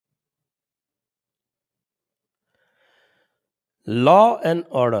Law and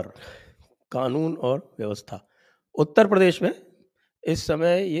order, कानून और व्यवस्था। उत्तर प्रदेश में इस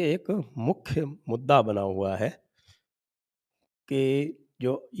समय ये एक मुख्य मुद्दा बना हुआ है कि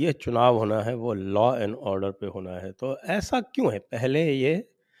जो ये चुनाव होना है वो लॉ एंड ऑर्डर पे होना है। तो ऐसा क्यों है? पहले ये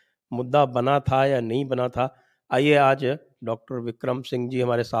मुद्दा बना था या नहीं बना था? आइए आज डॉक्टर विक्रम सिंह जी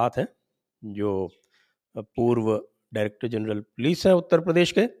हमारे साथ हैं, जो पूर्व डायरेक्टर जनरल पुलिस हैं उत्तर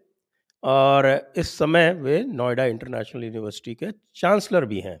प्रदेश के, और इस समय वे नोएडा इंटरनेशनल यूनिवर्सिटी के चांसलर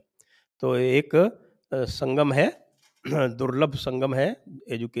भी हैं। तो एक संगम है, दुर्लभ संगम है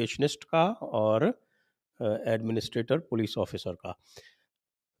एजुकेशनिस्ट का और एडमिनिस्ट्रेटर पुलिस ऑफिसर का।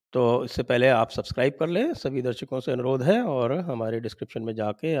 तो इससे पहले आप सब्सक्राइब कर लें, सभी दर्शकों से अनुरोध है, और हमारे डिस्क्रिप्शन में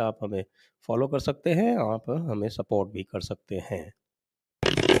जाके आप हमें फॉलो कर सकते हैं, आप हमें सपोर्ट भी कर सकते हैं।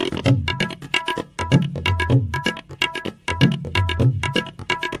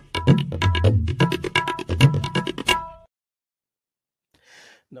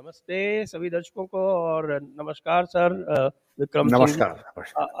 नमस्ते सभी दर्शकों को, और नमस्कार सर विक्रम सिंह जी। नमस्कार।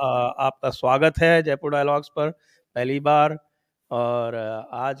 आपका स्वागत है जयपुर डायलॉग्स पर पहली बार। और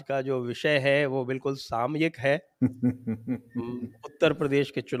आज का जो विषय है वो बिल्कुल सामयिक है। उत्तर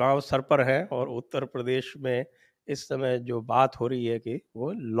प्रदेश के चुनाव सर पर है, और उत्तर प्रदेश में इस समय जो बात हो रही है कि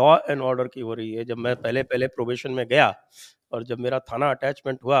वो लॉ एंड ऑर्डर की हो रही है। जब मैं पहले प्रोबेशन में गया और जब मेरा थाना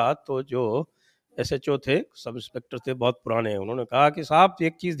अटैचमेंट हुआ, तो जो एसएचओ थे, सब इंस्पेक्टर थे, बहुत पुराने, उन्होंने कहा कि साहब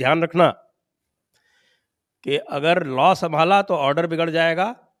एक चीज़ ध्यान रखना कि अगर लॉ संभाला तो ऑर्डर बिगड़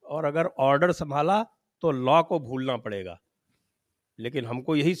जाएगा, और अगर ऑर्डर संभाला तो लॉ को भूलना पड़ेगा। लेकिन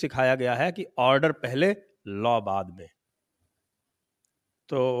हमको यही सिखाया गया है कि ऑर्डर पहले, लॉ बाद में।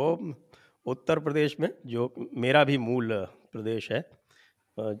 तो उत्तर प्रदेश में, जो मेरा भी मूल प्रदेश है,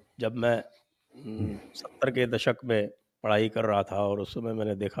 जब मैं 70 के दशक में पढ़ाई कर रहा था और उस समय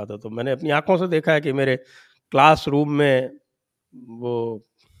मैंने देखा था, तो मैंने अपनी आंखों से देखा है कि मेरे क्लासरूम में वो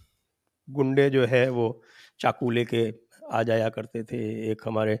गुंडे जो है वो चाकू लेके आ जाया करते थे। एक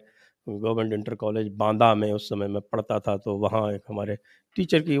हमारे गवर्नमेंट इंटर कॉलेज बांदा में उस समय मैं पढ़ता था, तो वहाँ एक हमारे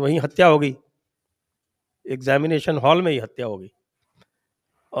टीचर की वहीं हत्या हो गई, एग्जामिनेशन हॉल में ही हत्या हो गई।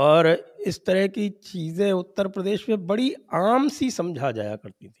 और इस तरह की चीज़ें उत्तर प्रदेश में बड़ी आम सी समझा जाया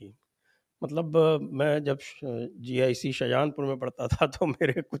करती थी। मतलब मैं जब जीआईसी शाहजहांपुर में पढ़ता था, तो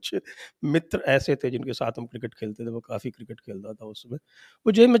मेरे कुछ मित्र ऐसे थे जिनके साथ हम क्रिकेट खेलते थे, वो काफ़ी क्रिकेट खेलता था उस समय,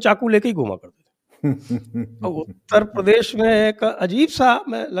 वो जेब में चाकू लेके ही घूमा करते थे। तो उत्तर प्रदेश में एक अजीब सा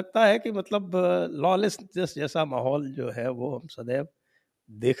मैं लगता है कि मतलब लॉलेसनेस जैसा माहौल जो है वो हम सदैव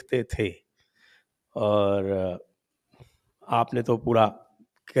देखते थे। और आपने तो पूरा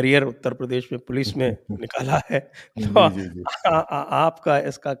करियर उत्तर प्रदेश में पुलिस में निकाला है। तो जी, जी, जी। आपका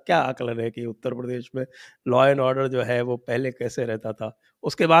इसका क्या आकलन है कि उत्तर प्रदेश में लॉ एंड ऑर्डर जो है वो पहले कैसे रहता था?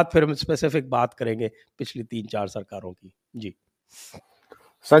 उसके बाद फिर हम स्पेसिफिक बात करेंगे पिछली 3-4 सरकारों की। जी।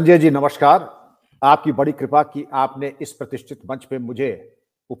 संजय जी नमस्कार। आपकी बड़ी कृपा कि आपने इस प्रतिष्ठित मंच पे मुझे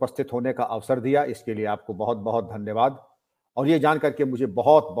उपस्थित होने का अवसर दिया, इसके लिए आपको बहुत-बहुत धन्यवाद। और ये जान कर के मुझे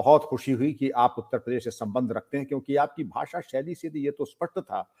बहुत-बहुत खुशी हुई कि आप उत्तर प्रदेश से संबंध रखते हैं, क्योंकि आपकी भाषा शैली से ये तो स्पष्ट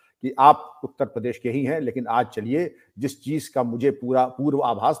था कि आप उत्तर प्रदेश के ही हैं। लेकिन आज चलिए, जिस चीज़ का मुझे पूरा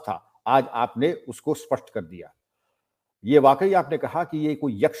पूर्वाभास था, आज आपने उसको स्पष्ट कर दिया। ये वाक़ई आपने कहा कि ये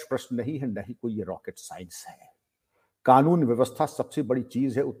कोई यक्ष प्रश्न नहीं है, न ही कोई ये रॉकेट साइंस है। कानून व्यवस्था सबसे बड़ी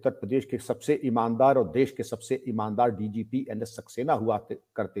चीज है। उत्तर प्रदेश के सबसे ईमानदार और देश के सबसे ईमानदार डीजीपी एनएस सक्सेना हुआ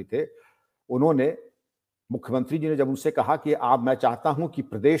करते थे। उन्होंने, मुख्यमंत्री जी ने जब उनसे कहा कि आप, मैं चाहता हूं कि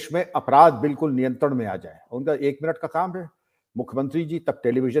प्रदेश में अपराध बिल्कुल नियंत्रण में आ जाए, उनका 1 मिनट का काम है। मुख्यमंत्री जी, तब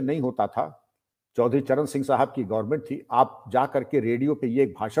टेलीविजन नहीं होता था, चौधरी चरण सिंह साहब की गवर्नमेंट थी। आप जा करके रेडियो पे ये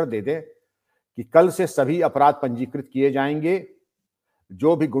एक भाषण दे दें कि कल से सभी अपराध पंजीकृत किए जाएंगे,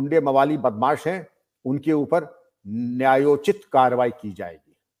 जो भी गुंडे मवाली बदमाश हैं उनके ऊपर न्यायोचित कार्रवाई की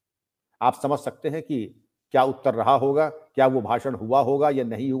जाएगी। आप समझ सकते हैं कि क्या उत्तर रहा होगा, क्या वो भाषण हुआ होगा या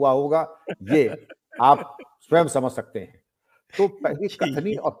नहीं हुआ होगा, ये आप स्वयं समझ सकते हैं। तो पहले कथनी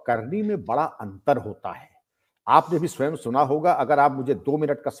जी। और करनी में बड़ा अंतर होता है। आपने भी स्वयं सुना होगा। अगर आप मुझे 2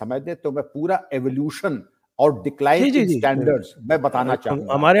 मिनट का समय दें तो मैं पूरा एवोल्यूशन और डिक्लाइन जी, जी, इन जी। स्टैंडर्ड्स मैं बताना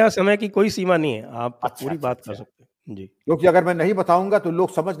चाहूंगा हमारे आपको। यहाँ समय की कोई सीमा नहीं है, आप अच्छा, पूरी अच्छा, बात कर अच्छा। सकते हैं। जी। क्योंकि अगर मैं नहीं बताऊंगा तो लोग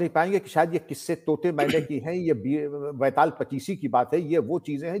समझ नहीं पाएंगे कि शायद ये किस्से तोते मैने की हैं, ये बैताल पचीसी की बात है। ये वो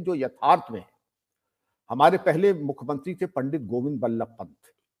चीजें हैं जो यथार्थ में है। हमारे पहले मुख्यमंत्री थे पंडित गोविंद बल्लभ पंत,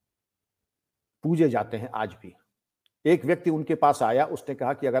 पूजे जाते हैं आज भी। एक व्यक्ति उनके पास आया, उसने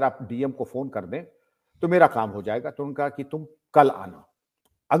कहा कि अगर आप डीएम को फोन कर दें तो मेरा काम हो जाएगा। तो उन्होंने कहा कि तुम कल आना।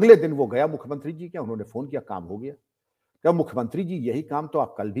 अगले दिन वो गया मुख्यमंत्री जी के, उन्होंने फोन किया, काम हो गया। क्या मुख्यमंत्री जी, यही काम तो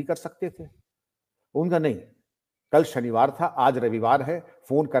आप कल भी कर सकते थे। उनका नहीं, कल शनिवार था, आज रविवार है,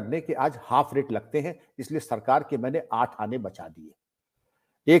 फोन करने के आज हाफ रेट लगते हैं, इसलिए सरकार के मैंने 8 आने बचा दिए।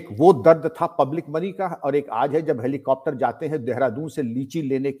 एक वो दर्द था पब्लिक मनी का, और एक आज है जब हेलीकॉप्टर जाते हैं देहरादून से लीची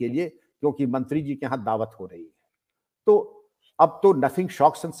लेने के लिए, क्योंकि मंत्री जी के यहाँ दावत हो रही है। तो अब तो nothing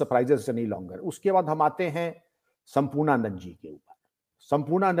shocks and surprises any longer. उसके बाद हम आते हैं संपूर्णानंद जी के ऊपर।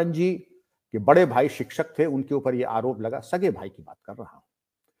 संपूर्णानंद जी के बड़े भाई शिक्षक थे, उनके ऊपर यह आरोप लगा, सगे भाई की बात कर रहा हूं,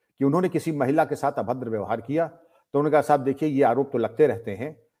 कि उन्होंने किसी महिला के साथ अभद्र व्यवहार किया। तो उन्होंने कहा साहब देखिए ये आरोप तो लगते रहते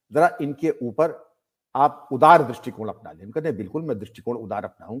हैं, जरा इनके ऊपर आप उदार दृष्टिकोण अपना लें। कहते बिल्कुल मैं दृष्टिकोण उदार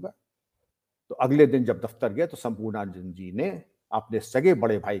अपनाऊंगा। तो अगले दिन जब दफ्तर गए तो संपूर्णानंद जी ने अपने सगे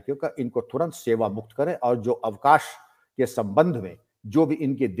बड़े भाई को कहा इनको तुरंत सेवा मुक्त करें, और जो अवकाश के संबंध में जो भी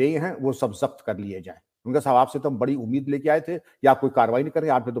इनके देय हैं वो सब जब्त कर लिए जाए। उनका साहब आपसे तो हम बड़ी उम्मीद लेके आए थे कि आप कोई कार्रवाई नहीं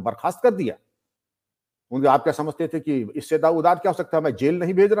करेंगे, आपने तो बर्खास्त कर दिया। उनके आप क्या समझते थे कि इससे उदार क्या हो सकता है, मैं जेल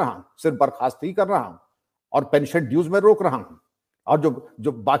नहीं भेज रहा हूं, सिर्फ बर्खास्त ही कर रहा हूं और पेंशन ड्यूज में रोक रहा हूं, और जो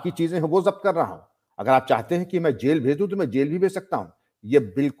जो बाकी चीजें हैं वो जब्त कर रहा हूं। अगर आप चाहते हैं कि मैं जेल भेज दूं तो मैं जेल भी भेज सकता हूं। ये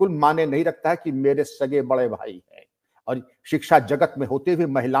बिल्कुल माने नहीं रखता है कि मेरे सगे बड़े भाई हैं और शिक्षा जगत में होते हुए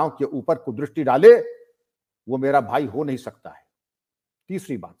महिलाओं के ऊपर कुदृष्टि डाले, वो मेरा भाई हो नहीं सकता है।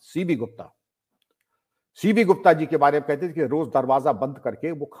 तीसरी बात, सीबी गुप्ता। सीबी गुप्ता जी के बारे में कहते थे कि रोज दरवाजा बंद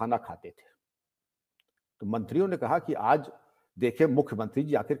करके वो खाना खाते थे। तो मंत्रियों ने कहा कि आज देखें मुख्यमंत्री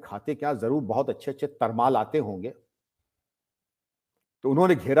जी आखिर खाते क्या, जरूर बहुत अच्छे अच्छे तरमाल आते होंगे। तो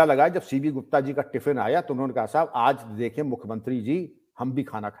उन्होंने घेरा लगाया। जब सीबी गुप्ता जी का टिफिन आया तो उन्होंने कहा साहब आज देखें मुख्यमंत्री जी हम भी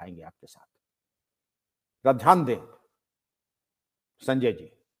खाना खाएंगे आपके साथ, जरा ध्यान दें संजय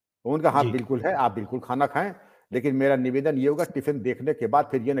जी। उन्होंने कहा हाँ जी। बिल्कुल है, आप बिल्कुल खाना खाएं, लेकिन मेरा निवेदन ये होगा टिफिन देखने के बाद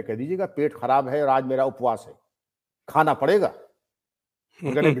फिर ये ना कह दीजिएगा पेट खराब है और आज मेरा उपवास है, खाना पड़ेगा।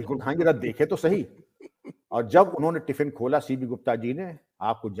 उन्होंने कहा बिल्कुल खाएंगे, जरा देखे तो सही। और जब उन्होंने टिफिन खोला सीबी गुप्ता जी ने,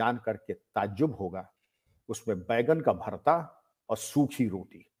 आपको जान करके ताज्जुब होगा, उसमें बैगन का भरता और सूखी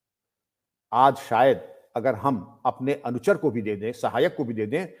रोटी। आज शायद अगर हम अपने अनुचर को भी दे दें, सहायक को भी दे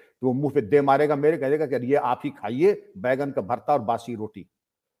दें, तो वो मुंह पे दे मारेगा मेरे, कह देगा कि ये आप ही खाइए बैगन का भरता और बासी रोटी।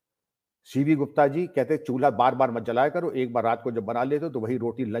 सीबी गुप्ता जी कहते चूल्हा बार बार मत जलाया करो, एक बार रात को जब बना लेते हो तो वही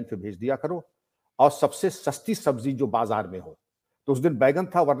रोटी लंच पे भेज दिया करो, और सबसे सस्ती सब्जी जो बाजार में हो। तो उस दिन बैगन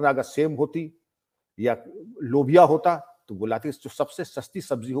था, वरना अगर सेम होती या लोबिया होता तो बुलाती, जो सबसे सस्ती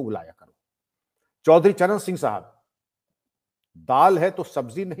सब्जी हो बुलाया करो। चौधरी चरण सिंह साहब, दाल है तो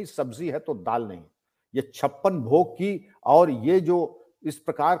सब्जी नहीं, सब्जी है तो दाल नहीं। ये 56 भोग की और ये जो इस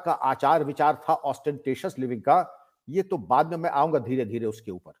प्रकार का आचार विचार था ऑस्टेंटेशियस लिविंग का, ये तो बाद में मैं आऊंगा धीरे धीरे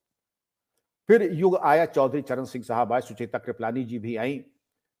उसके ऊपर। फिर युग आया, चौधरी चरण सिंह साहब आए, सुचेता कृपलानी जी भी आई,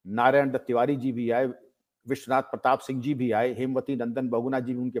 नारायण दत्त तिवारी जी भी आए, विश्वनाथ प्रताप सिंह जी भी आए, हेमवती नंदन बहुगुणा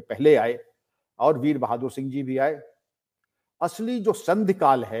जी भी उनके पहले आए, और वीर बहादुर सिंह जी भी आए। असली जो संधि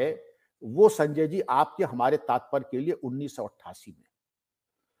काल है वो संजय जी आपके हमारे तात्पर्य के लिए 1988 में।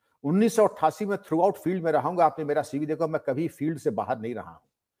 1988 में थ्रू आउट फील्ड में रहूंगा। आपने मेरा सीवी देखा, मैं कभी फील्ड से बाहर नहीं रहा हूं।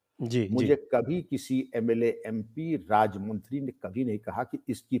 जी, जी। मुझे कभी किसी एमएलए एमपी राज्य मंत्री ने कभी नहीं कहा कि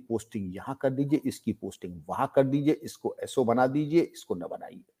इसकी पोस्टिंग यहां कर दीजिए, इसकी पोस्टिंग वहां कर दीजिए, इसको एसओ बना दीजिए, इसको न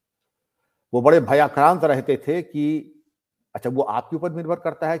बनाइए। वो बड़े भयाक्रांत रहते थे कि अच्छा वो आपके ऊपर निर्भर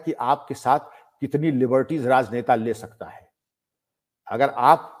करता है कि आपके साथ कितनी लिबर्टीज राजनेता ले सकता है। अगर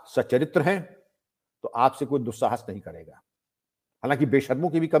आप सचरित्र हैं तो आपसे कोई दुस्साहस नहीं करेगा। हालांकि बेशर्मों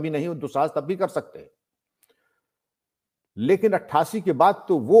की भी कमी नहीं हो, दुस्साहस तब भी कर सकते हैं। लेकिन 88 के बाद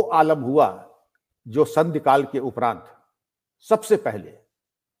तो वो आलम हुआ जो संधि काल के उपरांत सबसे पहले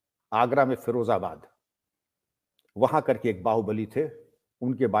आगरा में फिरोजाबाद, वहां करके एक बाहुबली थे,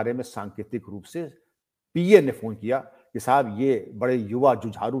 उनके बारे में सांकेतिक रूप से पीए ने फोन किया कि साहब ये बड़े युवा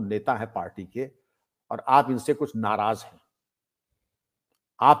जुझारू नेता हैं पार्टी के और आप इनसे कुछ नाराज हैं।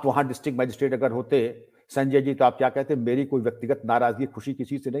 आप वहां डिस्ट्रिक्ट मजिस्ट्रेट अगर होते संजय जी तो आप क्या कहते, मेरी कोई व्यक्तिगत नाराजगी खुशी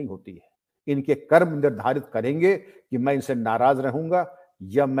किसी से नहीं होती है, इनके कर्म निर्धारित करेंगे कि मैं इनसे नाराज रहूंगा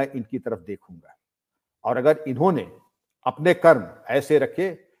या मैं इनकी तरफ देखूंगा। और अगर इन्होंने अपने कर्म ऐसे रखे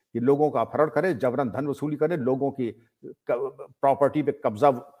कि लोगों का अपहरण करें, जबरन धन वसूली करें, लोगों की प्रॉपर्टी पे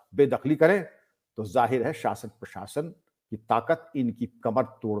कब्जा बेदखली करें, तो जाहिर है शासन प्रशासन की ताकत इनकी कमर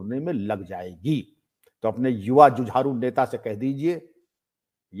तोड़ने में लग जाएगी। तो अपने युवा जुझारू नेता से कह दीजिए,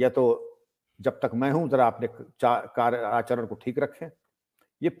 यह तो जब तक मैं हूं जरा अपने कार्य आचरण को ठीक रखें।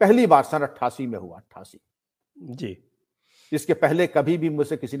 ये पहली बार सन 88 में हुआ, 88। जी। इसके पहले कभी भी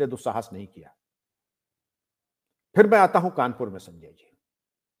मुझसे किसी ने दुस्साहस नहीं किया। फिर मैं आता हूं कानपुर में संजय जी।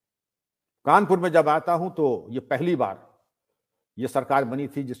 कानपुर में जब आता हूं तो ये पहली बार ये सरकार बनी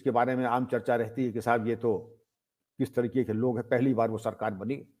थी जिसके बारे में आम चर्चा रहती है कि साहब ये तो किस तरीके के लोग हैं। पहली बार वो सरकार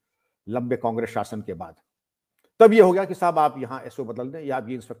बनी लंबे कांग्रेस शासन के बाद। तब ये हो गया कि साहब आप यहाँ एसओ बदल दें या आप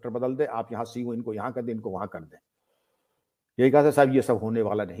ये इंस्पेक्टर बदल दें, आप यहाँ सीओ इनको यहाँ कर दें, इनको वहां कर दें। ये कहा था साहब ये सब होने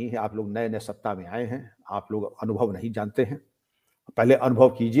वाला नहीं है, आप लोग नए नए सत्ता में आए हैं, आप लोग अनुभव नहीं जानते हैं, पहले अनुभव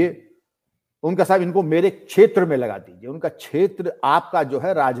कीजिए। उनका साहब इनको मेरे क्षेत्र में लगा दीजिए, उनका क्षेत्र आपका जो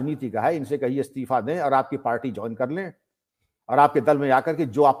है राजनीति का है, इनसे कहिए इस्तीफा दें और आपकी पार्टी ज्वाइन कर लें और आपके दल में आकर के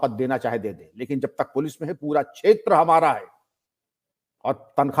जो आप पद देना चाहे दे दें, लेकिन जब तक पुलिस में है पूरा क्षेत्र हमारा है और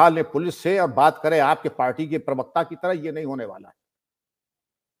तनख्वाह लें पुलिस से और बात करें आपके पार्टी के प्रवक्ता की तरह, ये नहीं होने वाला है।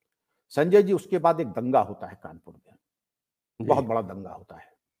 संजय जी, उसके बाद एक दंगा होता है कानपुर में, बहुत बड़ा दंगा होता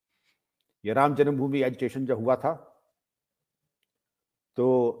है। ये राम जन्मभूमि एजिटेशन जब हुआ था तो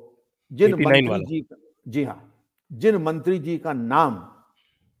जिन 89 मंत्री वाला। जी, जी हाँ, जिन मंत्री जी का नाम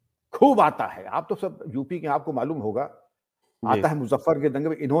खूब आता है, आप तो सब यूपी के, आपको मालूम होगा, आता है मुजफ्फर के दंगे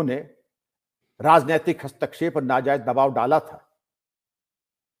में, इन्होंने राजनीतिक हस्तक्षेप और नाजायज दबाव डाला था,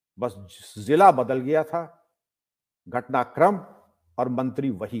 बस जिला बदल गया था, घटनाक्रम और मंत्री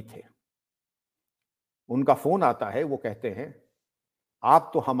वही थे। उनका फोन आता है, वो कहते हैं आप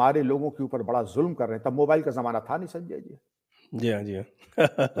तो हमारे लोगों के ऊपर बड़ा जुल्म कर रहे हैं। तब मोबाइल का जमाना था नहीं संजय जी। जी हाँ, जी हाँ।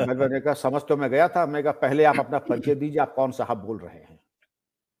 तो मैंने कहा समझ तो मैं गया था, मैं कहा पहले आप अपना परिचय दीजिए, आप कौन साहब बोल रहे हैं।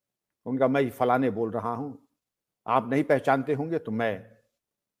 उनका मैं फलाने बोल रहा हूं, आप नहीं पहचानते होंगे तो मैं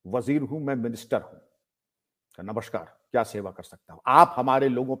वजीर हूं, मैं मिनिस्टर हूं। नमस्कार, क्या सेवा कर सकता हूं। आप हमारे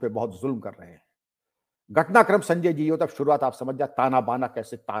लोगों पे बहुत जुल्म कर रहे हैं। घटनाक्रम संजय जी, तब शुरुआत आप समझ जाए, ताना बाना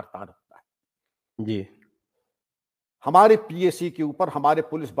कैसे तार तार होता है। जी। हमारे पीएसी के ऊपर, हमारे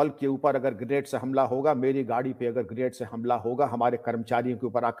पुलिस बल के ऊपर अगर ग्रेनेड से हमला होगा, मेरी गाड़ी पे अगर ग्रेनेड से हमला होगा, हमारे कर्मचारियों के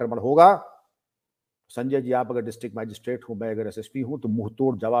ऊपर आक्रमण होगा, संजय जी आप अगर डिस्ट्रिक्ट मजिस्ट्रेट हूं, मैं अगर एसएसपी हूं, तो मुंह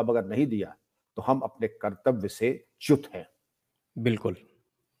तोड़ जवाब अगर नहीं दिया तो हम अपने कर्तव्य से च्युत हैं। बिल्कुल, फिर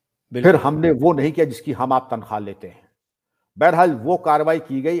बिल्कुल। हमने वो नहीं किया जिसकी हम आप तनख्वाह लेते हैं। बहरहाल वो कार्रवाई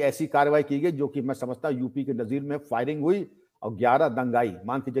की गई, ऐसी कार्रवाई की गई जो कि मैं समझता हूं यूपी के नजीर में फायरिंग हुई और 11 दंगाई,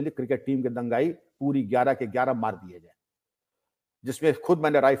 मान के चलिए क्रिकेट टीम के दंगाई पूरी 11 के 11 मार दिए गए, जिसमें खुद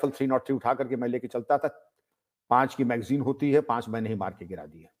मैंने राइफल 303 उठा करके मैं लेके चलता था। 5 की मैगजीन होती है, 5 मैंने ही मार के गिरा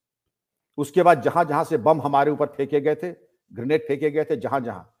दिए। उसके बाद जहां जहां से बम हमारे ऊपर फेंके गए थे, ग्रेनेड फेंके गए थे, जहां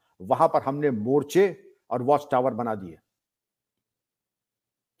जहां, वहां पर हमने मोर्चे और वॉच टावर बना दिए।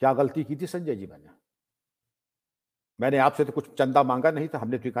 क्या गलती की थी संजय जी मैंने आपसे तो कुछ चंदा मांगा नहीं था।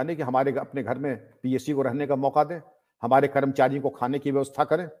 हमने तो कहा नहीं कि हमारे अपने घर में पीएससी को रहने का मौका दें, हमारे कर्मचारियों को खाने की व्यवस्था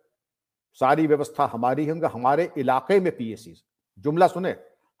करें, सारी व्यवस्था हमारी है। हमारे इलाके में पीएससी, जुमला सुने,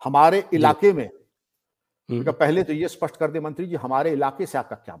 हमारे जी। इलाके में। तो पहले तो ये स्पष्ट कर दे मंत्री जी, हमारे इलाके से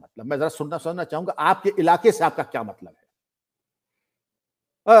आपका क्या मतलब। मैं जरा सुनना चाहूंगा, आपके इलाके से आपका क्या मतलब है।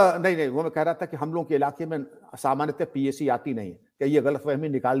 नहीं नहीं, वो मैं कह रहा था कि हम लोगों के इलाके में सामान्यतः पीएससी आती नहीं, क्या ये गलतफहमी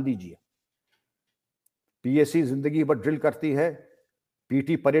निकाल दीजिए। पीएससी जिंदगी भर ड्रिल करती है,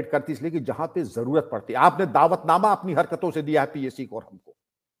 पीटी परेड करती, इसलिए कि जहां पे जरूरत पड़ती है। आपने दावतनामा अपनी हरकतों से दिया है पीएससी को और हमको,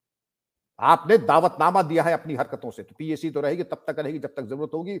 आपने दावतनामा दिया है अपनी हरकतों से। तो पीएससी तो रहेगी, तब तक रहेगी जब तक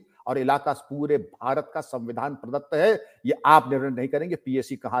जरूरत होगी, और इलाका पूरे भारत का संविधान प्रदत्त है, ये आप निर्णय नहीं करेंगे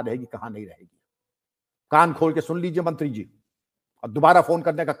पीएससी कहां रहेगी कहां नहीं रहेगी। कान खोल के सुन लीजिए मंत्री जी, और दोबारा फोन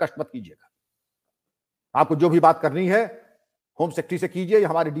करने का कष्ट मत कीजिएगा। आपको जो भी बात करनी है होम सेक्रेटरी से कीजिए या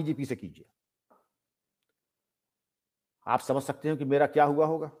हमारे डीजीपी से कीजिए। आप समझ सकते हैं कि मेरा क्या हुआ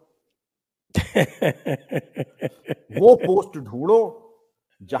होगा। वो पोस्ट ढूंढो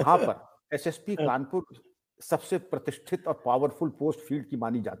जहां पर एसएसपी कानपुर सबसे प्रतिष्ठित और पावरफुल पोस्ट फील्ड की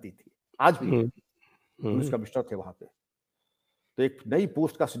मानी जाती थी, आज भी है, पुलिस कमिश्नर थे वहां पे। तो एक नई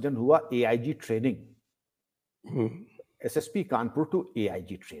पोस्ट का सृजन हुआ, AIG training, SSP Kanpur to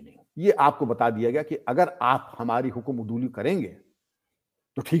AIG training. ये आपको बता दिया गया कि अगर आप हमारी हुक्म उदूली करेंगे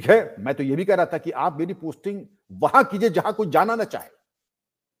तो ठीक है। मैं तो ये भी कह रहा था कि आप मेरी पोस्टिंग वहां कीजिए जहां कोई जाना ना चाहे।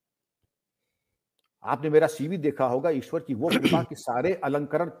 आपने मेरा सीवी देखा होगा, ईश्वर की वो कृपा कि सारे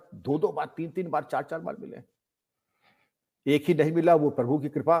अलंकरण 2-2 बार, 3-3 बार, 4-4 बार मिले। एक ही नहीं मिला, वो प्रभु की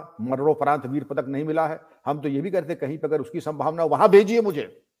कृपा, मरणोपरांत वीर पदक नहीं मिला है। हम तो ये भी करते कहीं पर अगर उसकी संभावना वहां भेजिए मुझे,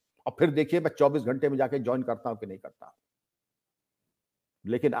 और फिर देखिए मैं 24 घंटे में जाके ज्वाइन करता हूं कि नहीं करता।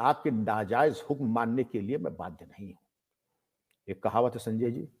 लेकिन आपके नाजायज हुक्म मानने के लिए मैं बाध्य नहीं हूं। एक कहावत है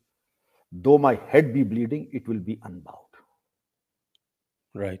Sanjay ji, though my head be bleeding it will be unbound.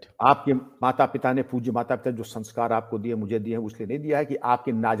 Right. आपके माता पिता ने, पूज्य माता पिता जो संस्कार आपको दिए, मुझे दिए हैं, उसलिए नहीं दिया है कि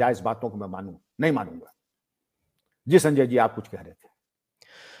आपकी नाजायज बातों को मैं मानूं, नहीं मानूंगा। जी संजय जी, आप कुछ कह रहे थे।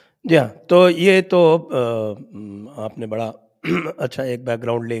 जी हाँ, तो ये तो आपने बड़ा अच्छा एक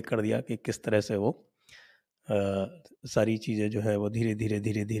बैकग्राउंड ले कर दिया कि किस तरह से वो सारी चीज़ें जो है वो धीरे धीरे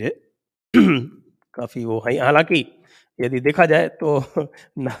धीरे धीरे काफ़ी वो है। हालांकि यदि देखा जाए तो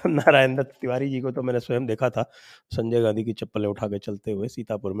नारायण दत्त तिवारी जी को तो मैंने स्वयं देखा था संजय गांधी की चप्पलें उठा के चलते हुए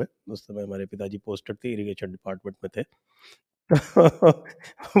सीतापुर में। उस समय हमारे पिताजी पोस्टेड थे, इरिगेशन डिपार्टमेंट में थे। तो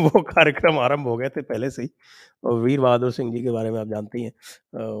वो कार्यक्रम आरंभ हो गए थे पहले से ही। और वीर बहादुर सिंह जी के बारे में आप जानते ही हैं।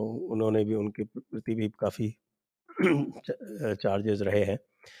 उन्होंने भी, उनके प्रति भी काफ़ी चार्जेस रहे हैं।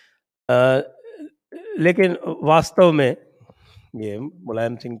 लेकिन वास्तव में ये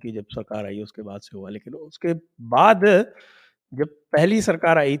मुलायम सिंह की जब सरकार आई उसके बाद से हुआ, लेकिन उसके बाद जब पहली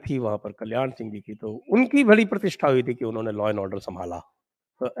सरकार आई थी वहाँ पर कल्याण सिंह जी की, तो उनकी बड़ी प्रतिष्ठा हुई थी कि उन्होंने लॉ एंड ऑर्डर सँभाला।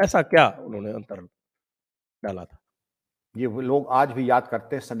 तो ऐसा क्या उन्होंने अंतर डाला था? ये वो लोग आज भी याद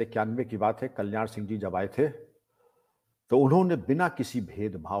करते हैं, सन 91 की बात है, कल्याण सिंह जी जब आए थे, तो उन्होंने बिना किसी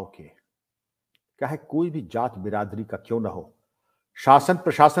भेदभाव के, चाहे कोई भी जात बिरादरी का क्यों ना हो, शासन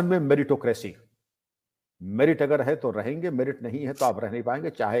प्रशासन में मेरिटोक्रेसी, मेरिट अगर है तो रहेंगे, मेरिट नहीं है तो आप रह नहीं पाएंगे,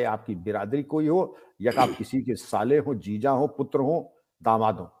 चाहे आपकी बिरादरी कोई हो या आप किसी के साले हो, जीजा हो, पुत्र हो,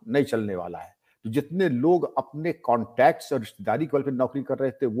 दामाद हो, नहीं चलने वाला है। तो जितने लोग अपने कॉन्टैक्ट्स और रिश्तेदारी के बल पर नौकरी कर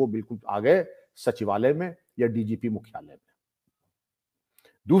रहे थे वो बिल्कुल आ गए सचिवालय में या डीजीपी मुख्यालय में।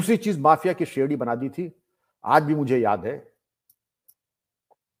 दूसरी चीज, माफिया की श्रेणी बना दी थी। आज भी मुझे याद है,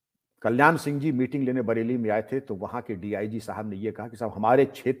 कल्याण सिंह जी मीटिंग लेने बरेली में आए थे तो वहां के डीआईजी साहब ने यह कहा कि साहब हमारे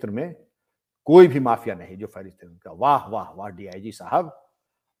क्षेत्र में कोई भी माफिया नहीं जो फरिश्ते उनका। वाह वाह वाह डीआईजी साहब,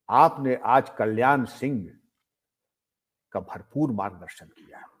 आपने आज कल्याण सिंह का भरपूर मार्गदर्शन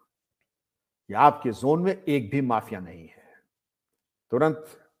किया कि आपके जोन में एक भी माफिया नहीं है। तुरंत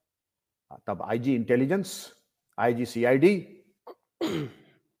तब आईजी इंटेलिजेंस, आईजी सीआईडी,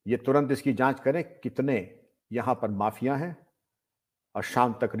 ये तुरंत इसकी जांच करें कितने यहां पर माफिया हैं और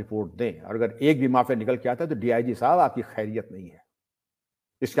शाम तक रिपोर्ट दें। और अगर एक भी माफिया निकल के आता है तो डीआईजी साहब आपकी खैरियत नहीं है,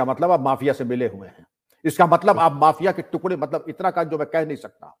 इसका मतलब आप माफिया से मिले हुए हैं, इसका मतलब आप माफिया के टुकड़े, मतलब इतना का जो मैं कह नहीं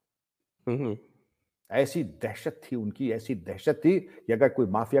सकता। ऐसी दहशत थी उनकी, ऐसी दहशत थी कि अगर कोई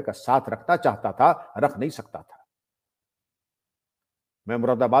माफिया का साथ रखना चाहता था रख नहीं सकता था। मैं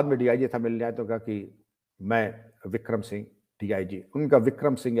मुरादाबाद में डीआईजी था, मिलने आया तो कहा कि मैं विक्रम सिंह डीआईजी। उनका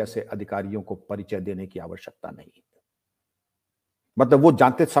विक्रम सिंह ऐसे अधिकारियों को परिचय देने की आवश्यकता नहीं, मतलब वो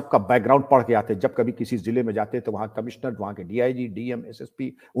जानते सबका बैकग्राउंड पढ़ के आते। जब कभी किसी जिले में जाते तो वहां कमिश्नर, वहां के डीआईजी, डीएम,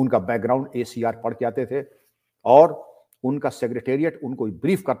 एसएसपी उनका बैकग्राउंड एसीआर पढ़ के आते थे और उनका सेक्रेटेरिएट उनको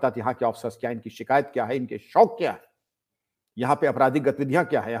ब्रीफ करता था यहाँ के ऑफिसर्स क्या, इनकी शिकायत क्या है, इनके शौक क्या है, यहाँ पे आपराधिक गतिविधियां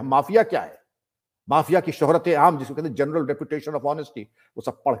क्या है, माफिया क्या है, माफिया की शोहरत आम जिसको कहते हैं जनरल रेपुटेशन ऑफ ऑनेस्टी, वो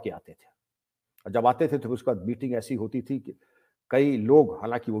सब पढ़ के आते थे। और जब आते थे तो उसके बाद मीटिंग ऐसी होती थी कि कई लोग,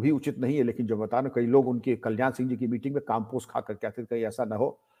 हालांकि वो भी उचित नहीं है, लेकिन जो बता रहा, कई लोग उनके कल्याण सिंह जी की मीटिंग में कामपोस खा करके आते थे, कहीं ऐसा ना हो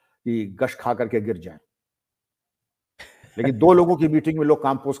कि गश खा करके गिर जाए। लेकिन दो लोगों की मीटिंग में लोग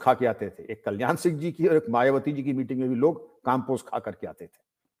कामपोस खा के आते थे, एक कल्याण सिंह जी की और एक मायावती जी की मीटिंग में भी लोग कामपोस खा करके आते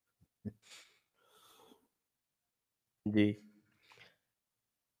थे। जी।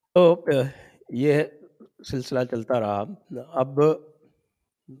 तो ये सिलसिला चलता रहा। अब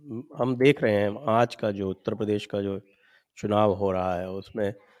हम देख रहे हैं आज का जो उत्तर प्रदेश का जो चुनाव हो रहा है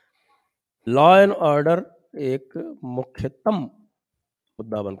उसमें लॉ एंड ऑर्डर एक मुख्यतम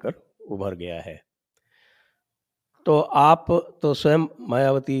मुद्दा बनकर उभर गया है। तो आप तो स्वयं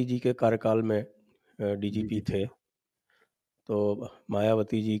मायावती जी के कार्यकाल में डीजीपी थे, तो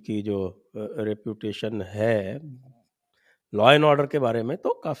मायावती जी की जो रेप्यूटेशन है लॉ एंड ऑर्डर के बारे में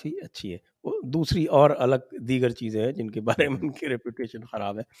तो काफ़ी अच्छी है। वो दूसरी और अलग दीगर चीज़ें हैं जिनके बारे में उनकी रेप्यूटेशन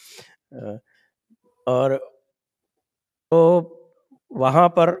ख़राब है। और तो वहाँ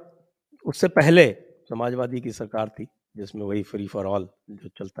पर उससे पहले समाजवादी की सरकार थी जिसमें वही फ्री फॉर ऑल जो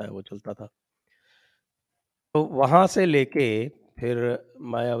चलता है वो चलता था। तो वहाँ से लेके फिर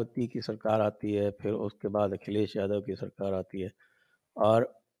मायावती की सरकार आती है, फिर उसके बाद अखिलेश यादव की सरकार आती है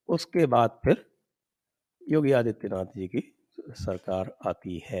और उसके बाद फिर योगी आदित्यनाथ जी की सरकार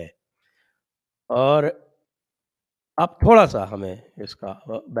आती है। और आप थोड़ा-सा हमें इसका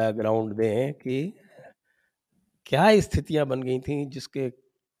बैकग्राउंड दें कि क्या स्थितियाँ बन गई थीं जिसके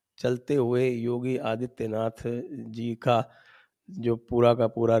चलते हुए योगी आदित्यनाथ जी का जो पूरा का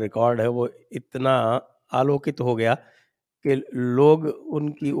पूरा रिकॉर्ड है वो इतना आलोकित हो गया कि लोग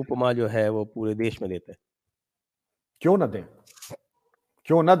उनकी उपमा जो है वो पूरे देश में देते हैं। क्यों ना दें,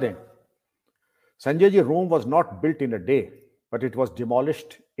 क्यों ना दें। Sanjay ji, Rome was not built in a day but it was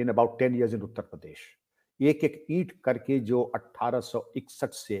demolished in about 10 years in Uttar प्रदेश। एक एक ईंट करके जो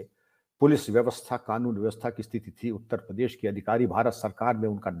 1861 से पुलिस व्यवस्था, कानून व्यवस्था की स्थिति थी उत्तर प्रदेश के अधिकारी, भारत सरकार में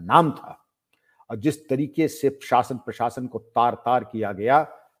उनका नाम था, और जिस तरीके से शासन प्रशासन को तार तार किया गया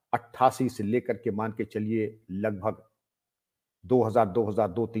 88 से लेकर के मान के चलिए लगभग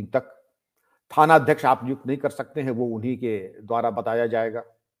 2000-2002-3 तक, थाना अध्यक्ष आप नियुक्त नहीं कर सकते हैं, वो उन्हीं के द्वारा बताया जाएगा।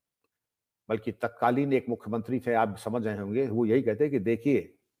 बल्कि तत्कालीन एक मुख्यमंत्री थे, आप समझ रहे होंगे, वो यही कहते हैं कि देखिए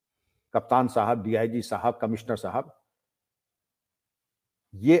कप्तान साहब, डीआईजी साहब, कमिश्नर साहब,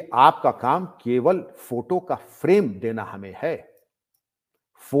 ये आपका काम केवल फोटो का फ्रेम देना हमें है।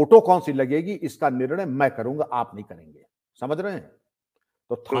 फोटो कौन सी लगेगी इसका निर्णय मैं करूंगा, आप नहीं करेंगे। समझ रहे हैं?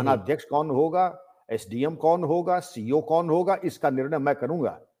 तो थाना अध्यक्ष कौन होगा, एसडीएम कौन होगा, सीओ कौन होगा, इसका निर्णय मैं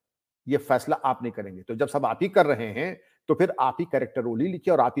करूंगा। ये फैसला आप नहीं करेंगे। तो जब सब आप ही कर रहे हैं तो फिर आप ही कैरेक्टर रोल ही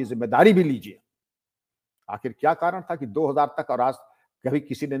लिखिए और आप ही जिम्मेदारी भी लीजिए। आखिर क्या कारण था कि 2000 तक और आज कभी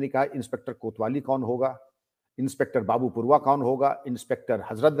किसी ने नहीं कहा इंस्पेक्टर कोतवाली कौन होगा, इंस्पेक्टर बाबूपुरवा कौन होगा, इंस्पेक्टर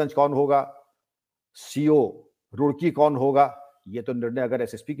हजरतगंज कौन होगा, सीओ रुड़की कौन होगा। ये तो निर्णय अगर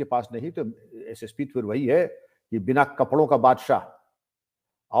एसएसपी के पास नहीं तो एसएसपी फिर वही है कि बिना कपड़ों का बादशाह।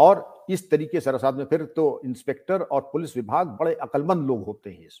 और इस तरीके से रसाद में फिर तो इंस्पेक्टर और पुलिस विभाग बड़े अकलमंद लोग होते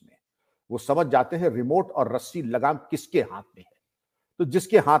हैं। इसमें वो समझ जाते हैं रिमोट और रस्सी लगाम किसके हाथ में है। तो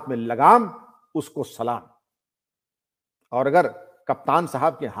जिसके हाथ में लगाम उसको सलाम। और अगर कप्तान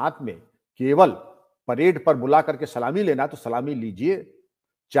साहब के हाथ में केवल परेड पर बुला करके सलामी लेना तो सलामी लीजिए,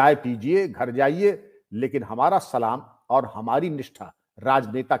 चाय पीजिए, घर जाइए, लेकिन हमारा सलाम और हमारी निष्ठा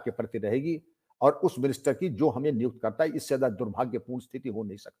राजनेता के प्रति रहेगी और उस मिनिस्टर की जो हमें नियुक्त करता है। इससे ज्यादा दुर्भाग्यपूर्ण स्थिति हो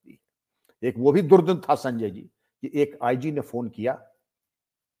नहीं सकती। एक वो भी दुर्दिन था संजय जी कि एक आईजी ने फोन किया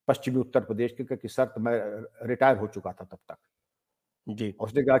पश्चिमी उत्तर प्रदेश के कि सर मैं रिटायर हो चुका था तब तक जी।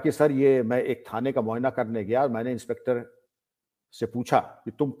 उसने कहा कि सर ये मैं एक थाने का मुआयना करने गया और मैंने इंस्पेक्टर से पूछा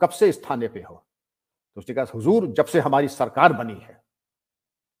कि तुम कब से इस थाने पे हो। तो उसने कहा हुजूर जब से हमारी सरकार बनी है,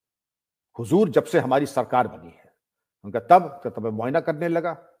 हुजूर जब से हमारी सरकार बनी है। उनका तब मैं मुआयना करने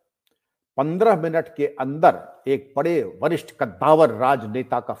लगा। 15 मिनट के अंदर एक बड़े वरिष्ठ कद्दावर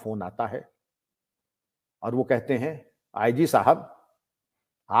राजनेता का फोन आता है और वो कहते हैं आईजी साहब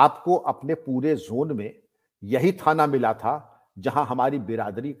आपको अपने पूरे जोन में यही थाना मिला था जहां हमारी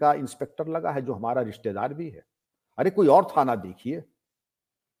बिरादरी का इंस्पेक्टर लगा है, जो हमारा रिश्तेदार भी है। अरे कोई और थाना देखिए।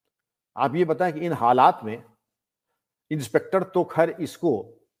 आप ये बताएं कि इन हालात में इंस्पेक्टर तो खैर इसको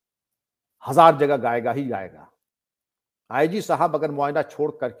 1000 जगह गाएगा ही गाएगा। आईजी साहब अगर मुआयना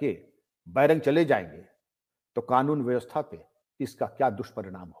छोड़ करके बैरंग चले जाएंगे तो कानून व्यवस्था पे इसका क्या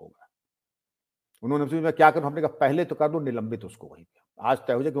दुष्परिणाम होगा। उन्होंने पूछा मैं क्या करूं। हमने कहा पहले तो कर दो निलंबित उसको वहीं पे, आज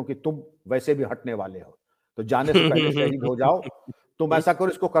तय हो जाए, क्योंकि तुम वैसे भी हटने वाले हो तो जाने से पहले शहीद हो जाओ। तुम ऐसा करो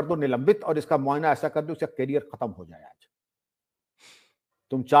इसको कर दो निलंबित और इसका मुआयना ऐसा कर दो इसका करियर खत्म हो जाए। आज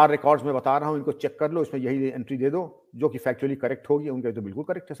तुम 4 रिकॉर्ड्स में बता रहा हूं इनको चेक कर लो, इसमें यही एंट्री दे दो जो कि फैक्चुअली करेक्ट होगी। उनके तो बिल्कुल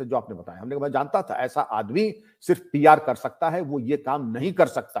करेक्ट है सर जो आपने बताया। हमने कहा मैं जानता था ऐसा आदमी सिर्फ पीआर कर सकता है, वो ये काम नहीं कर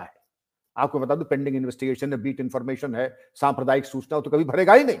सकता है। आपको बता दूं पेंडिंग इन्वेस्टिगेशन है, बीट इंफॉर्मेशन है, सांप्रदायिक सूचना हो तो कभी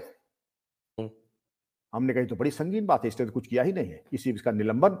भरेगा ही नहीं। हमने कही तो बड़ी संगीन बात है, इसने तो कुछ किया ही नहीं है। इसी इसका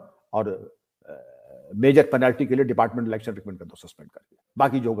निलंबन और मेजर पेनल्टी के लिए डिपार्टमेंट इलेक्शन रिकमेंड कर दो सस्पेंड करके,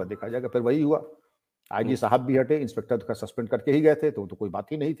 बाकी जो होगा देखा जाएगा। फिर वही हुआ, आईजी साहब भी हटे, इंस्पेक्टर तो सस्पेंड करके ही गए थे तो कोई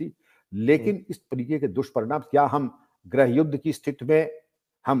बात ही नहीं थी। लेकिन इस तरीके के दुष्परिणाम क्या हम गृह युद्ध की स्थिति में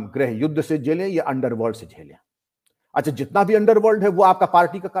हम गृह युद्ध से झेलें या अंडरवर्ल्ड से झेलें। अच्छा जितना भी अंडरवर्ल्ड है वो आपका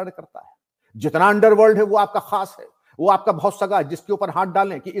पार्टी का कार्य करता है, जितना अंडरवर्ल्ड है वो आपका खास है, वो आपका बहुत सगा है जिसके ऊपर हाथ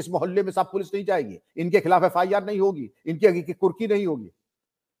डालें कि इस मोहल्ले में सब पुलिस नहीं जाएगी, इनके खिलाफ एफआईआर नहीं होगी, इनकी आगे की कुर्की नहीं होगी।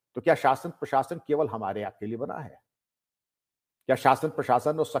 तो क्या शासन प्रशासन केवल हमारे आपके लिए बना है? क्या शासन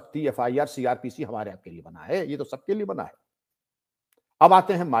प्रशासन और सख्ती एफआईआर सीआरपीसी हमारे आपके लिए बना है? ये तो सबके लिए बना है। अब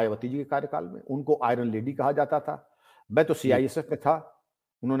आते हैं मायावती जी के कार्यकाल में, उनको आयरन लेडी कहा जाता था। मैं तो सीआईएसएफ में था,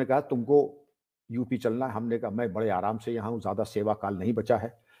 उन्होंने कहा तुमको यूपी चलना है। हमने कहा मैं बड़े आराम से यहाँ हूं, ज्यादा सेवा काल नहीं बचा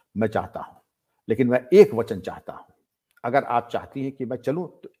है, मैं चाहता हूं, लेकिन मैं एक वचन चाहता हूं। अगर आप चाहती हैं कि मैं चलूं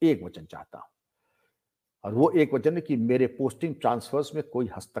तो एक वचन चाहता हूं, और वो एक वचन है कि मेरे पोस्टिंग ट्रांसफर्स में कोई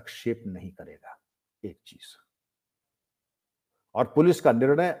हस्तक्षेप नहीं करेगा। एक चीज, और पुलिस का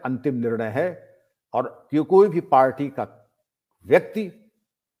निर्णय अंतिम निर्णय है, और कोई भी पार्टी का व्यक्ति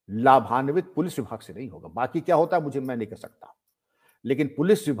लाभान्वित पुलिस विभाग से नहीं होगा। बाकी क्या होता है मुझे मैं नहीं कह सकता, लेकिन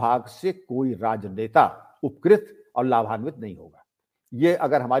पुलिस विभाग से कोई राजनेता उपकृत और लाभान्वित नहीं होगा। ये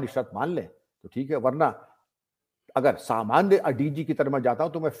अगर हमारी शर्त मान लें तो ठीक है, वरना अगर सामान्य डीजी की तरह मैं जाता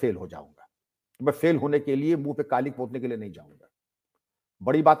हूं तो मैं फेल हो जाऊंगा। तो मैं फेल होने के लिए मुंह पे काली पोतने के लिए नहीं जाऊंगा।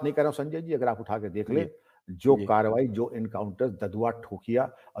 बड़ी बात नहीं कर रहा हूं संजय जी, अगर आप उठा के देख ले जो कार्रवाई, जो एनकाउंटर, ददुआ ठोकिया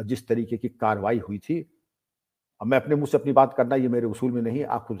और जिस तरीके की कार्रवाई हुई थी। अब मैं अपने मुंह से अपनी बात करना ये मेरे उसूल में नहीं,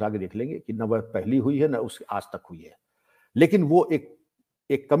 आप खुद आगे देख लेंगे कि न वह पहली हुई है न उस आज तक हुई है। लेकिन वो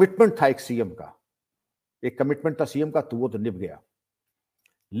एक कमिटमेंट था, एक सीएम का एक कमिटमेंट था सीएम का, तो वो तो निभ गया।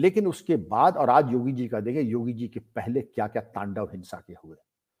 लेकिन उसके बाद और आज योगी जी का देखें, योगी जी के पहले क्या क्या तांडव हिंसा के हुए।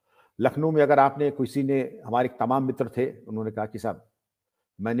 लखनऊ में अगर आपने किसी ने, हमारे तमाम मित्र थे, उन्होंने कहा कि साहब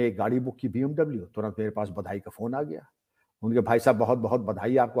मैंने एक गाड़ी बुक की बीएमडब्ल्यू, तुरंत मेरे पास बधाई का फोन आ गया। उनके भाई साहब बहुत बहुत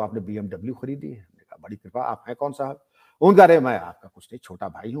बधाई आपको, आपने बीएमडब्ल्यू खरीदी है। हमने कहा बड़ी कृपा, आप हैं कौन साहब? उनका अरे मैं आपका कुछ नहीं, छोटा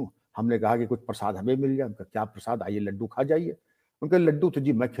भाई हूँ। हमने कहा कि कुछ प्रसाद हमें मिल गया। उनका क्या प्रसाद, आइए लड्डू खा जाइए। उनके लड्डू तो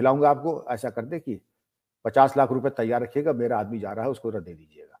जी मैं खिलाऊंगा आपको, ऐसा कर दे कि 50 लाख रुपए तैयार रखिएगा, मेरा आदमी जा रहा है, उसको दे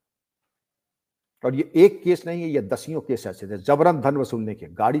दीजिएगा। और ये एक केस नहीं है, ये दसियों केस ऐसे थे जबरन धन वसूलने के।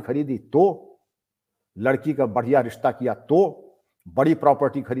 गाड़ी खरीदी तो, लड़की का बढ़िया रिश्ता किया तो, बड़ी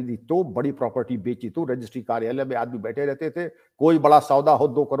प्रॉपर्टी खरीदी तो, बड़ी प्रॉपर्टी बेची तो, रजिस्ट्री कार्यालय में आदमी बैठे रहते थे, कोई बड़ा सौदा हो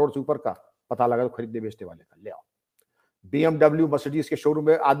 2 करोड़ से ऊपर का, पता लगा तो खरीदने बेचने वाले का ले आओ। BMW मर्सिडीज के शोरूम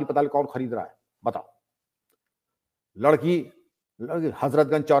में आदमी पता लगा कौन खरीद रहा है, बताओ। लड़की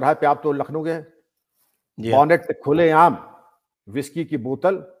हजरतगंज चौराहे पे, आप तो लखनऊ गए, बॉनेट पे खुलेआम विस्की की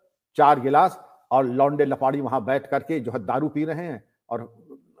बोतल, 4 गिलास, और लौंडे लपाड़ी वहां बैठ करके जो है दारू पी रहे हैं और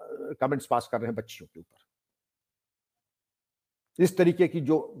कमेंट्स पास कर रहे हैं बच्चियों के ऊपर। इस तरीके की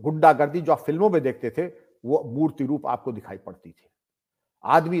जो गुंडागर्दी जो आप फिल्मों में देखते थे, वो मूर्ति रूप आपको दिखाई पड़ती थी।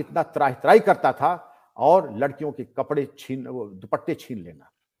 आदमी इतना त्राही त्राही करता था, और लड़कियों के कपड़े छीन, वो दुपट्टे छीन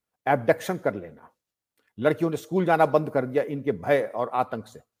लेना, एब्डक्शन कर लेना। लड़कियों ने स्कूल जाना बंद कर दिया इनके भय और आतंक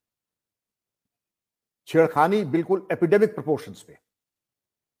से। छेड़खानी बिल्कुल एपिडेमिक प्रोपोर्शंस पे।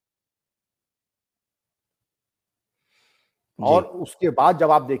 और उसके बाद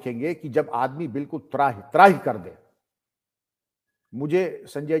जब आप देखेंगे कि जब आदमी बिल्कुल त्राही त्राही कर दे। मुझे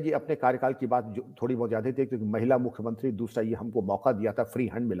संजय जी अपने कार्यकाल की बात जो थोड़ी बहुत याद है, क्योंकि महिला मुख्यमंत्री, दूसरा ये हमको मौका दिया था, फ्री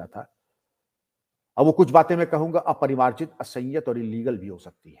हैंड मिला था। अब वो कुछ बातें मैं कहूंगा अपरिमार्जित, असंयत और इलीगल भी हो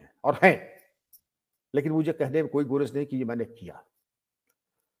सकती हैं, और हैं, लेकिन मुझे कहने में कोई गुरेज नहीं कि ये मैंने किया।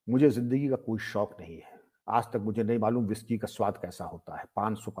 मुझे जिंदगी का कोई शौक नहीं है, आज तक मुझे नहीं मालूम विस्की का स्वाद कैसा होता है,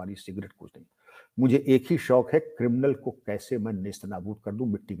 पान सुपारी सिगरेट कुछ नहीं। मुझे एक ही शौक है, क्रिमिनल को कैसे मैं नेस्तनाबूद कर दूं,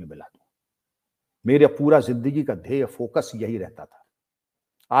 मिट्टी में मिला दूं। मेरे पूरा जिंदगी का ध्येय फोकस यही रहता था,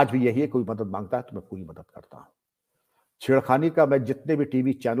 आज भी यही है। कोई मदद मांगता है तो मैं पूरी मदद करता हूं। छेड़खानी का मैं जितने भी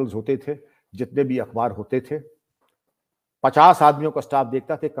टीवी चैनल्स होते थे, जितने भी अखबार होते थे, 50 आदमियों का स्टाफ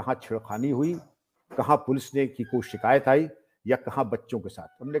देखता थे, कहां छेड़खानी हुई, कहां पुलिस ने की कोई शिकायत आई, या कहां बच्चों के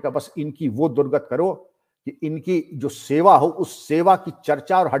साथ। हमने कहा बस इनकी वो दुर्गत करो कि इनकी जो सेवा हो, उस सेवा की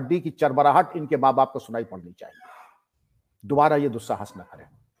चर्चा और हड्डी की चरबराहट इनके माँ बाप को सुनाई पड़नी चाहिए, दोबारा ये दुस्साहस न करें।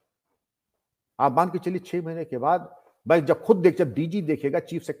 आप मान के चलिए 6 महीने के बाद भाई जब खुद जब डीजी देखेगा,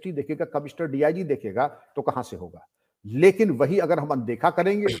 चीफ सेक्रेटरी देखेगा, कमिश्नर डीआईजी देखेगा, तो कहां से होगा। लेकिन वही अगर हम अनदेखा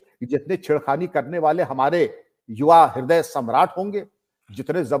करेंगे कि जितने छेड़खानी करने वाले हमारे युवा हृदय सम्राट होंगे,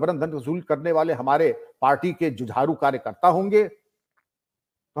 जितने जबरन धन वसूल करने वाले हमारे पार्टी के जुझारू कार्यकर्ता होंगे,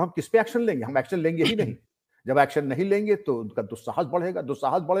 तो हम किस पे एक्शन लेंगे। हम एक्शन लेंगे ही नहीं। जब एक्शन नहीं लेंगे तो उनका दुस्साहस बढ़ेगा,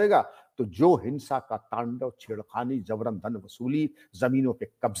 दुस्साहस बढ़ेगा तो जो हिंसा का तांडव, छेड़खानी, जबरन धन वसूली, जमीनों पे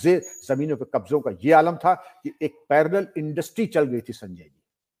कब्जे, जमीनों पे कब्जों का ये आलम था कि एक पैरेलल इंडस्ट्री चल गई थी संजय जी।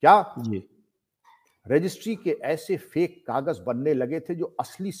 क्या जी। रजिस्ट्री के ऐसे फेक कागज बनने लगे थे जो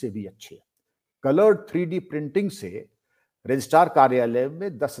असली से भी अच्छे। कलर्ड 3D प्रिंटिंग से रजिस्ट्रार कार्यालय